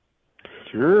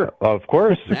 Sure, of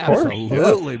course.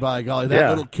 Absolutely, by golly. That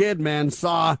little kid, man,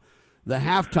 saw the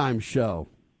halftime show.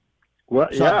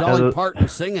 Saw Dolly Parton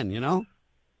singing,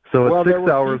 So it's 6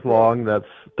 hours long. That's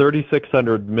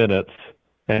 3,600 minutes,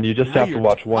 and you just have to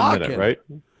watch 1 minute, right?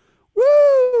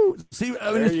 Woo! See,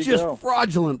 I mean, it's just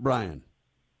fraudulent, Brian.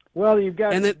 Well, you've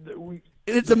got... And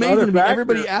it's amazing to me.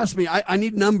 Everybody asks me, I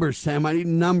need numbers, Sam. I need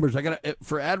numbers. I got to,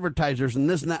 for advertisers and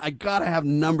this and that, I got to have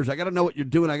numbers. I got to know what you're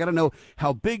doing. I got to know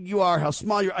how big you are, how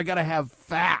small you are. I got to have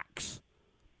facts.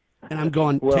 And I'm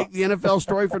going, take the NFL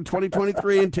story from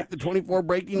 2023 and take the 24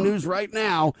 breaking news right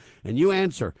now, and you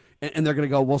answer. And they're going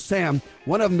to go, well, Sam,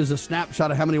 one of them is a snapshot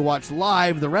of how many watched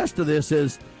live. The rest of this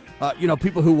is,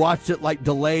 people who watched it like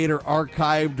delayed or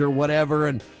archived or whatever.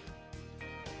 And,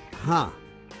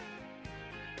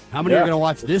 how many are going to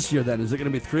watch this year then? Is it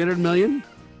going to be 300 million?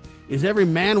 Is every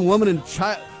man, woman, and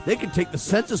child? They could take the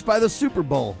census by the Super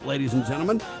Bowl, ladies and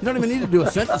gentlemen. You don't even need to do a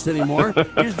census anymore.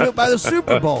 You just do it by the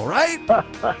Super Bowl, right?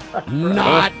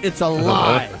 Not. It's a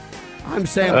lie. I'm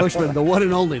Sam Bushman, the one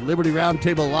and only Liberty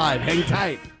Roundtable Live. Hang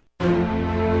tight.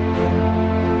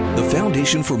 The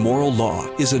Foundation for Moral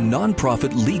Law is a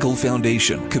nonprofit legal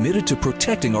foundation committed to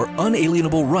protecting our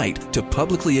unalienable right to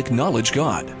publicly acknowledge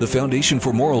God. The Foundation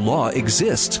for Moral Law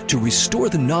exists to restore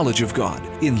the knowledge of God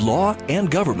in law and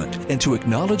government and to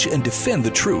acknowledge and defend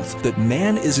the truth that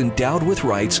man is endowed with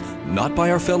rights not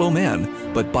by our fellow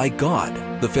man, but by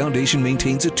God. The foundation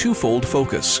maintains a twofold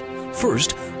focus.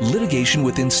 First, litigation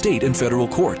within state and federal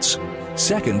courts.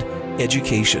 Second,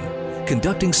 education.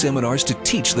 Conducting seminars to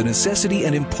teach the necessity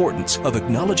and importance of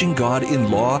acknowledging God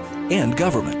in law and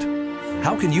government.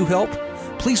 How can you help?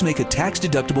 Please make a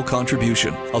tax-deductible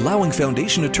contribution, allowing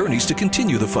foundation attorneys to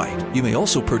continue the fight. You may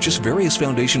also purchase various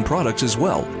foundation products as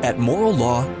well at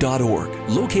morallaw.org.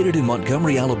 Located in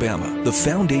Montgomery, Alabama, the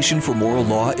Foundation for Moral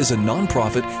Law is a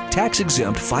nonprofit,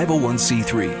 tax-exempt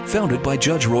 501c3 founded by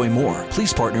Judge Roy Moore.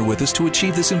 Please partner with us to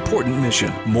achieve this important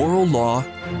mission.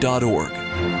 morallaw.org.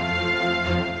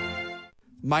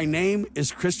 My name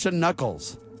is Christian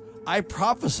Knuckles. I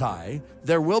prophesy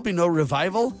there will be no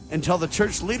revival until the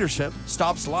church leadership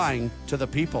stops lying to the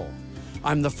people.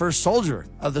 I'm the first soldier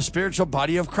of the spiritual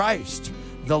body of Christ,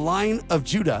 the Lion of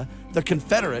Judah, the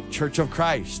Confederate Church of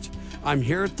Christ. I'm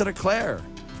here to declare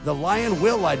the lion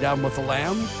will lie down with the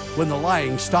lamb when the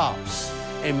lying stops.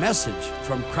 A message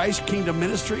from Christ Kingdom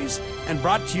Ministries and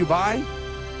brought to you by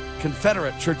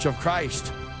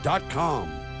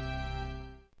ConfederateChurchOfChrist.com.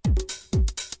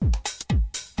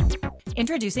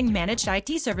 Introducing Managed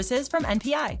IT Services from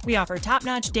NPI. We offer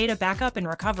top-notch data backup and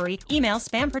recovery, email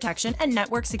spam protection, and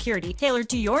network security tailored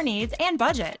to your needs and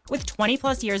budget. With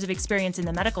 20-plus years of experience in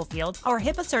the medical field, our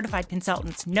HIPAA-certified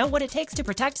consultants know what it takes to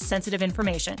protect sensitive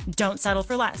information. Don't settle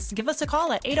for less. Give us a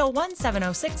call at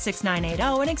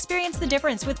 801-706-6980 and experience the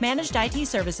difference with Managed IT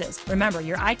Services. Remember,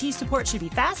 your IT support should be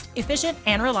fast, efficient,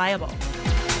 and reliable.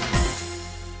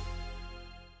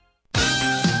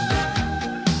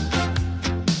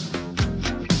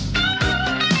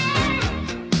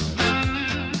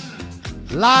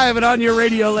 Live and on your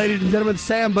radio, ladies and gentlemen,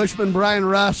 Sam Bushman, Bryan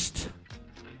Rust,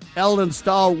 Eldon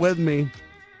Stahl with me.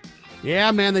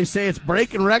 Yeah, man, they say it's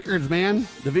breaking records, man.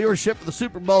 The viewership of the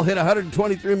Super Bowl hit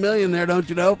 123 million there, don't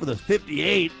you know, for the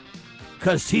 58,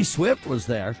 because T. Swift was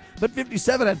there. But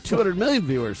 57 had 200 million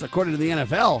viewers, according to the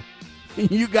NFL.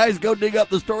 You guys go dig up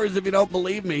the stories if you don't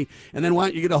believe me, and then why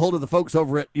don't you get a hold of the folks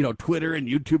over at Twitter and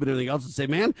YouTube and everything else and say,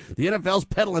 man, the NFL's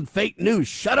peddling fake news.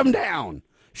 Shut them down.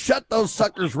 Shut those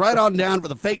suckers right on down for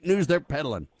the fake news they're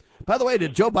peddling. By the way,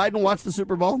 did Joe Biden watch the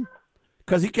Super Bowl?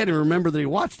 Because he can't even remember that he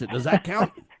watched it. Does that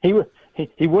count? He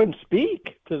wouldn't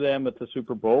speak to them at the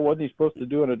Super Bowl. Wasn't he supposed to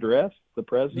do an address, the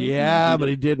president? Yeah, but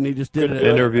he didn't. He just did an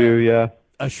interview,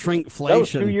 a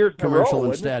shrinkflation commercial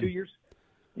instead. 2 years,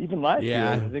 even last year.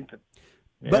 I think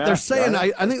but they're saying,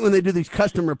 I think when they do these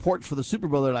custom reports for the Super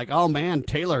Bowl, they're like, oh, man,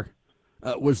 Taylor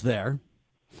was there.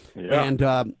 Yeah.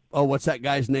 And, what's that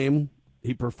guy's name?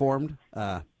 He performed.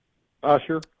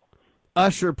 Usher.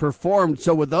 Usher performed.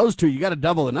 So with those two, you got to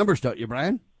double the numbers, don't you,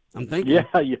 Brian? I'm thinking. Yeah,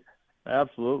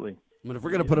 absolutely. But if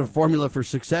we're going to put a formula for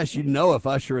success, you know if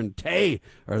Usher and Tay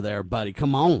are there, buddy.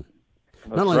 Come on.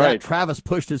 That's Not only right. that, Travis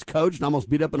pushed his coach and almost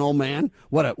beat up an old man.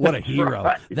 What a hero.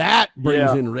 Right. That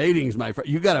brings in ratings, my friend.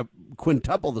 You got to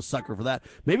quintuple the sucker for that.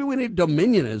 Maybe we need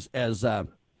Dominion as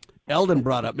Eldon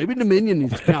brought up. Maybe Dominion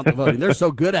needs to count the voting. They're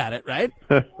so good at it, right?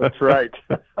 That's right.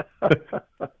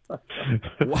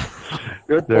 Wow.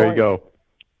 Good there point. you go.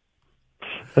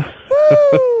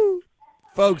 Woo!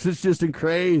 Folks, it's just a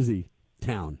crazy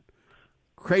town.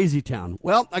 Crazy town.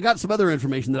 Well, I got some other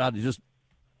information that ought to just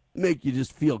make you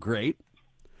just feel great.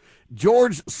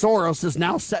 George Soros is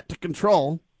now set to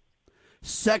control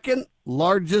second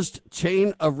largest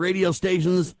chain of radio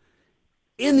stations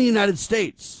in the United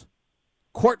States.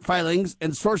 Court filings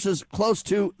and sources close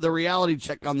to the reality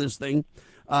check on this thing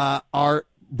are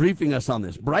briefing us on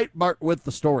this. Breitbart with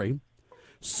the story.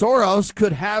 Soros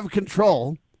could have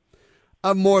control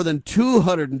of more than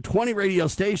 220 radio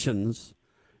stations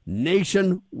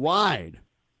nationwide.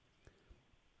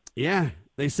 Yeah,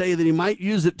 they say that he might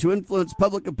use it to influence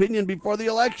public opinion before the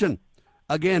election.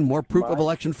 Again, more proof of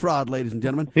election fraud, ladies and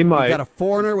gentlemen. He might. We've got a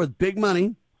foreigner with big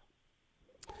money,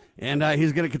 and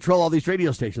he's going to control all these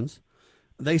radio stations.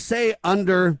 They say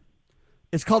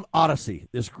it's called Audacy,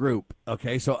 this group.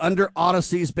 Okay, so under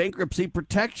Audacy's bankruptcy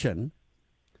protection,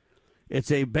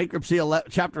 it's a bankruptcy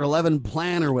Chapter 11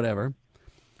 plan or whatever.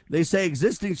 They say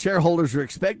existing shareholders are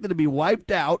expected to be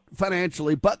wiped out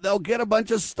financially, but they'll get a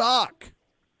bunch of stock.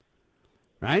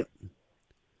 Right?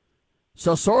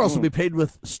 So Soros will be paid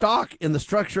with stock in the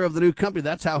structure of the new company.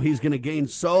 That's how he's going to gain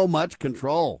so much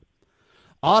control.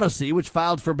 Audacy, which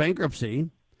filed for bankruptcy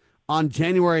on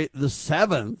January the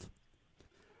 7th,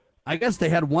 I guess they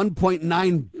had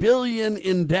 $1.9 billion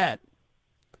in debt.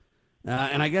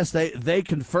 And I guess they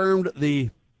confirmed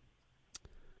the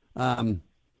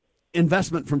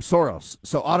investment from Soros.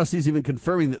 So Audacy's even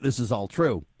confirming that this is all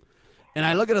true. And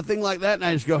I look at a thing like that and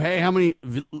I just go, hey, how many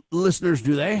listeners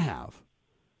do they have?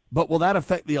 But will that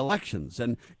affect the elections?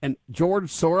 And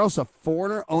George Soros, a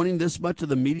foreigner, owning this much of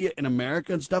the media in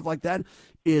America and stuff like that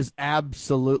is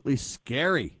absolutely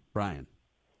scary, Brian.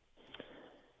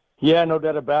 Yeah, no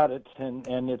doubt about it.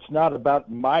 And it's not about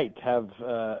might have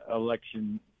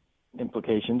election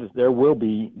implications. There will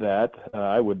be that,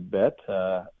 I would bet,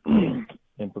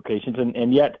 implications.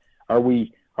 And yet, are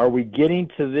we getting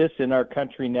to this in our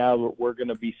country now that we're going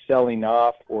to be selling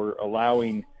off or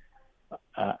allowing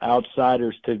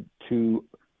outsiders to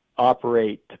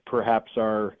operate perhaps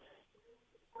our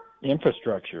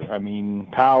infrastructure? I mean,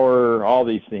 power, all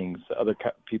these things. Other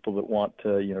people that want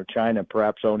to, China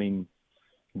perhaps owning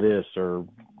this or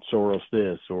Soros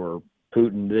this or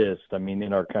Putin this. I mean,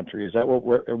 in our country, is that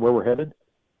where we're headed?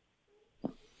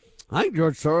 I think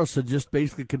George Soros should just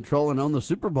basically control and own the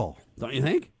Super Bowl. Don't you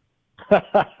think?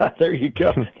 There you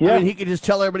go. Yeah. I mean, he could just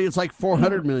tell everybody it's like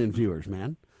 400 million viewers,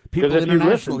 man. People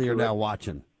internationally are now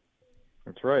watching.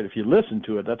 That's right. If you listen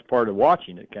to it, that's part of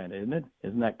watching it, kind of, isn't it?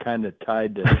 Isn't that kind of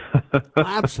tied to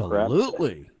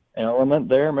absolutely an element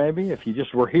there? Maybe if you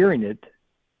just were hearing it.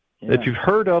 Yeah. If you've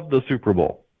heard of the Super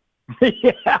Bowl.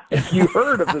 Yeah, if you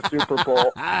heard of the Super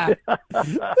Bowl.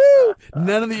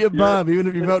 None of the above. Even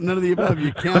if you vote none of the above,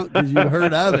 you count because you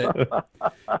heard of it.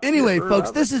 Anyway,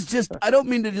 folks, this is just, I don't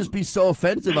mean to just be so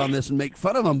offensive on this and make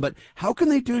fun of them, but how can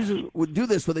they do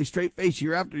this with a straight face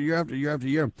year after year after year after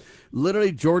year?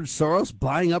 Literally, George Soros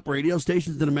buying up radio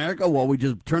stations in America while we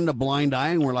just turned a blind eye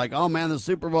and we're like, oh, man, the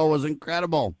Super Bowl was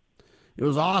incredible. It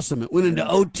was awesome. It went into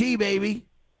OT, baby.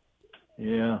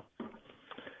 Yeah.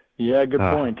 Yeah, good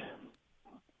point.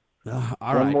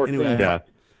 All right. Anyway,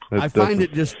 I find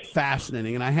it just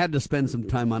fascinating, and I had to spend some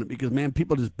time on it because, man,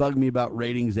 people just bug me about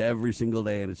ratings every single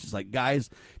day, and it's just like, guys,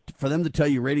 for them to tell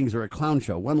you ratings are a clown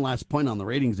show. One last point on the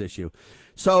ratings issue.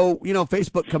 So,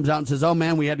 Facebook comes out and says, oh,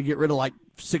 man, we had to get rid of like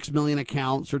 6 million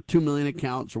accounts or 2 million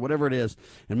accounts or whatever it is.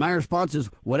 And my response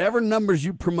is, whatever numbers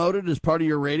you promoted as part of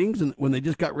your ratings, and when they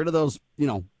just got rid of those,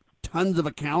 tons of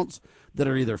accounts that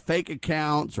are either fake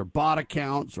accounts or bot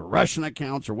accounts or Russian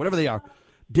accounts or whatever they are,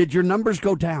 did your numbers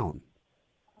go down?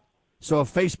 So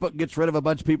if Facebook gets rid of a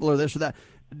bunch of people or this or that,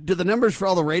 do the numbers for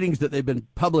all the ratings that they've been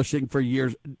publishing for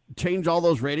years change all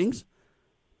those ratings?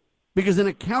 Because in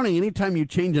accounting, anytime you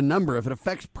change a number, if it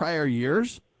affects prior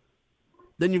years,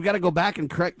 then you've got to go back and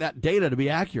correct that data to be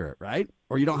accurate, right?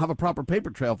 Or you don't have a proper paper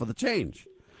trail for the change.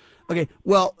 Okay,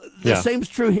 well, the same's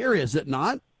true here, is it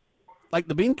not? Like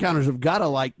the bean counters have got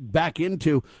to back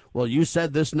into, well, you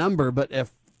said this number, but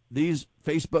if these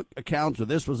Facebook accounts or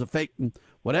this was a fake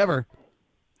whatever,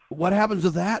 what happens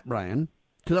with that, Brian?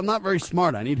 Because I'm not very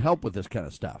smart. I need help with this kind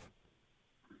of stuff.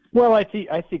 Well, I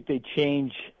think they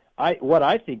change. What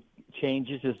I think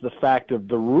changes is the fact of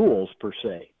the rules per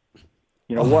se.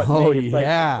 It's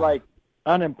like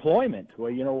unemployment.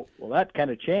 Well, that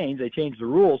kind of changed. They changed the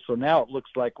rules, so now it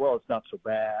looks like, well, it's not so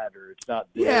bad, or it's not.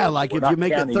 Yeah, like if you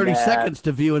make it 30 seconds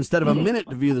to view instead of a minute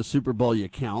to view the Super Bowl you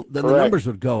count, then the numbers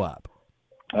would go up.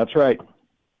 That's right.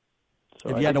 So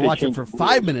if you had to watch it for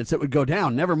 5 minutes, it would go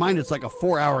down. Never mind, it's like a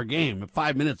 4-hour game.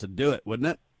 5 minutes would do it, wouldn't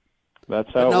it?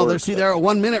 That's how it works. They're at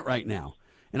 1 minute right now.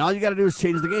 And all you got to do is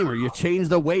change the game, or you change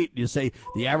the weight. You say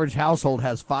the average household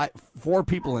has 4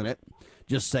 people in it,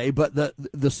 just say. But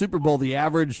the Super Bowl, the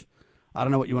average, I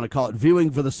don't know what you want to call it,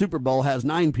 viewing for the Super Bowl has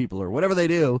 9 people or whatever they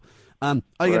do. All you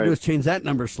got to do is change that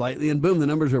number slightly, and boom, the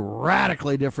numbers are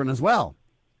radically different as well.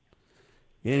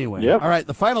 Anyway, All right,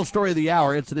 the final story of the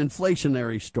hour, it's an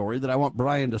inflationary story that I want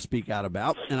Brian to speak out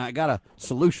about, and I got a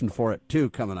solution for it, too,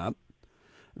 coming up.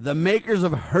 The makers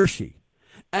of Hershey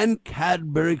and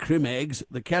Cadbury cream eggs,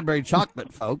 the Cadbury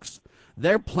chocolate folks,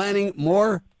 they're planning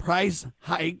more price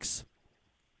hikes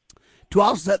to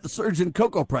offset the surge in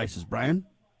cocoa prices, Brian.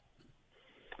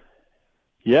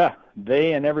 Yeah,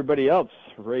 they and everybody else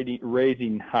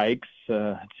raising hikes,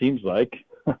 it seems like.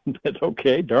 That's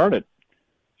okay, darn it.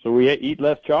 So we eat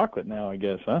less chocolate now, I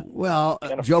guess, huh? Well,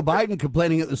 Joe Biden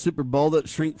complaining at the Super Bowl that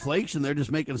shrinkflation, they're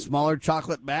just making smaller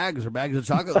chocolate bags or bags of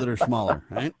chocolate that are smaller,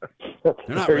 right? They're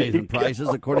not raising prices,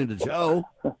 according to Joe.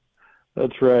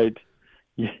 That's right.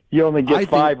 You only get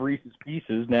 5 Reese's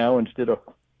Pieces now instead of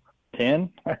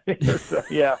 10. So,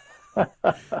 yeah.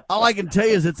 All I can tell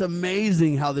you is it's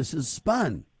amazing how this is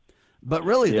spun. But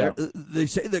really, they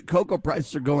say that cocoa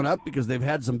prices are going up because they've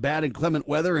had some bad inclement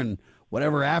weather in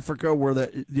whatever Africa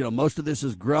where most of this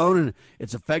is grown, and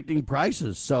it's affecting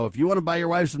prices. So if you want to buy your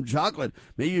wife some chocolate,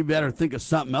 maybe you better think of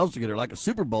something else to get her, like a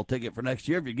Super Bowl ticket for next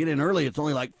year. If you get in early, it's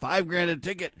only like $5,000 a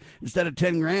ticket instead of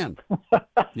 $10,000.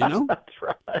 You know? That's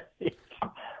right.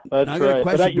 That's I got a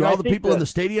question. Do all the people in the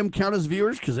stadium count as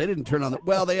viewers? Because they didn't turn on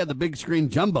they had the big screen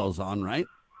jumbos on, right?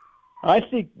 I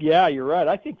think, yeah, you're right.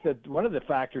 I think that one of the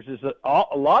factors is that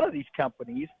a lot of these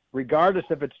companies, regardless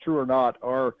if it's true or not,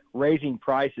 are raising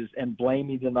prices and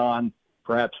blaming it on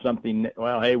perhaps something,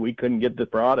 well, hey, we couldn't get the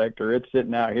product, or it's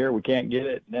sitting out here, we can't get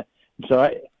it. And so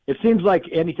it seems like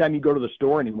anytime you go to the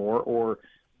store anymore or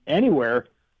anywhere,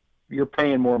 you're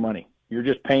paying more money. You're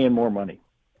just paying more money,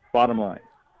 bottom line.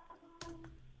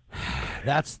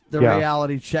 That's the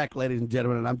reality check, ladies and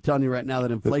gentlemen. And I'm telling you right now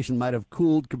that inflation might have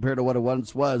cooled compared to what it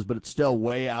once was, but it's still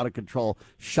way out of control,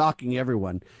 shocking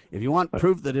everyone. If you want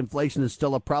proof that inflation is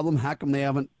still a problem, how come they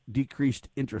haven't decreased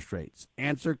interest rates?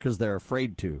 Answer, because they're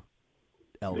afraid to.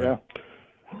 Eldon.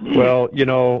 Yeah. Well,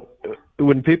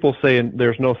 when people say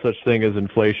there's no such thing as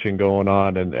inflation going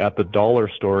on, and at the dollar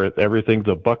store, everything's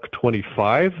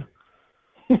 $1.25.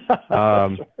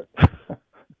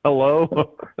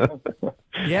 Hello?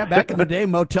 Yeah, back in the day,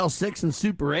 Motel 6 and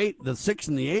Super 8, the 6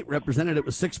 and the 8 represented it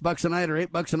was $6 a night or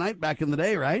 $8 a night back in the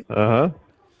day, right? Uh-huh.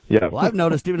 Yeah. Well, I've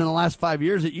noticed even in the last 5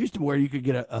 years, it used to be where you could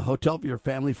get a hotel for your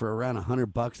family for around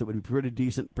 $100. That would be pretty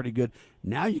decent, pretty good.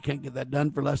 Now you can't get that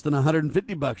done for less than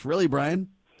 $150. Really, Brian?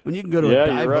 When you can go to a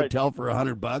dive hotel for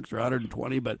 $100 or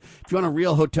 $120, but if you want a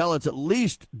real hotel, it's at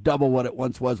least double what it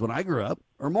once was when I grew up,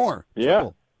 or more. Yeah.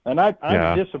 Simple. And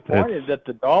I'm disappointed that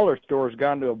the dollar store has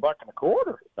gone to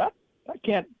 $1.25. I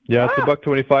can't. Yeah, it's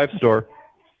 $1.25 store.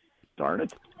 Darn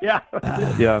it. Yeah.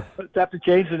 Yeah. Let's have to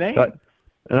change the name.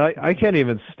 And I can't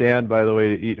even stand, by the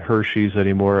way, to eat Hershey's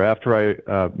anymore. After I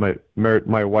married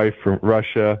my wife from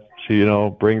Russia, she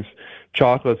brings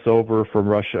chocolates over from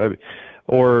Russia,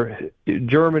 or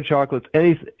German chocolates.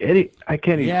 Any I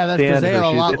can't even stand Hershey's. Yeah, that's because they have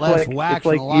a lot less wax. It's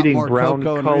like and a lot eating more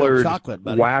brown-colored chocolate,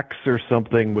 wax or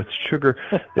something with sugar.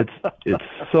 It's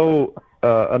so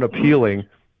unappealing.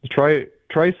 Try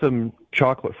some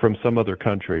chocolate from some other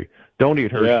country. Don't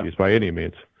eat Hershey's by any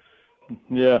means.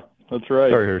 Yeah, that's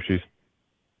right. Sorry, Hershey's.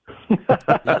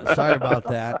 Sorry about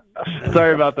that.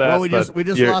 Sorry about that. Well, we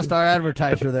just lost our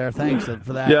advertiser there. Thanks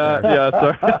for that.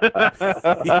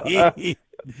 Sorry.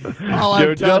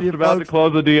 You're just about to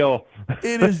close the deal.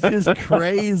 It is just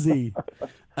crazy,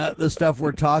 the stuff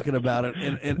we're talking about.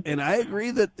 And I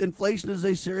agree that inflation is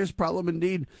a serious problem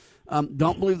indeed.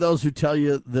 Don't believe those who tell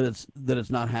you that it's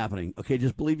not happening. Okay,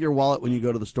 just believe your wallet when you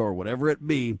go to the store, whatever it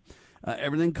be.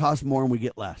 Everything costs more and we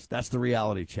get less. That's the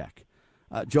reality check.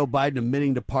 Joe Biden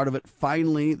admitting to part of it.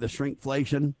 Finally, the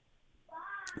shrinkflation.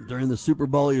 During the Super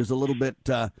Bowl, he was a little bit,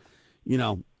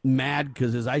 mad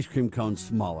because his ice cream cone's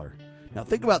smaller. Now,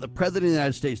 think about the President of the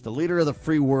United States, the leader of the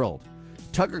free world.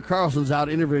 Tucker Carlson's out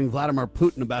interviewing Vladimir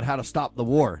Putin about how to stop the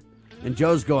war. And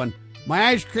Joe's going, my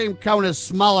ice cream cone is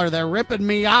smaller. They're ripping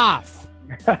me off.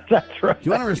 That's right. Do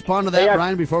you want to respond to that,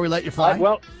 Brian, before we let you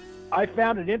fly? I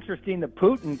found it interesting that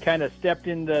Putin kind of stepped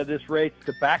into this race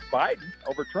to back Biden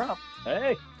over Trump.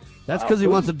 Hey. That's because he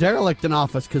wants a derelict in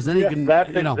office, because then he can,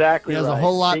 exactly he has a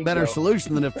whole lot better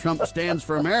solution than if Trump stands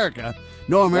for America.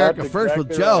 No America first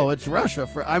with Joe. Right. It's Russia.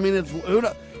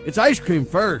 It's ice cream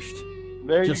first.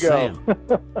 There Just you go. Saying.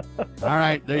 All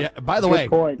right. By the way,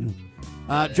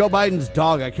 Joe Biden's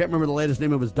dog, I can't remember the latest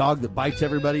name of his dog that bites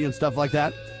everybody and stuff like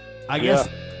that. I guess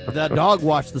that dog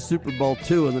watched the Super Bowl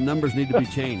too, and the numbers need to be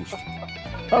changed.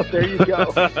 Oh, there you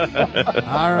go.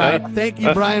 All right. Thank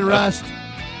you, Bryan Rust.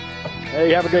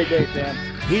 Hey, have a great day, Sam.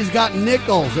 He's got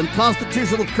nickels and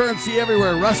constitutional currency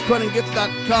everywhere.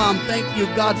 RustCoinandGift.com. Thank you.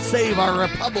 God save our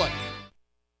republic.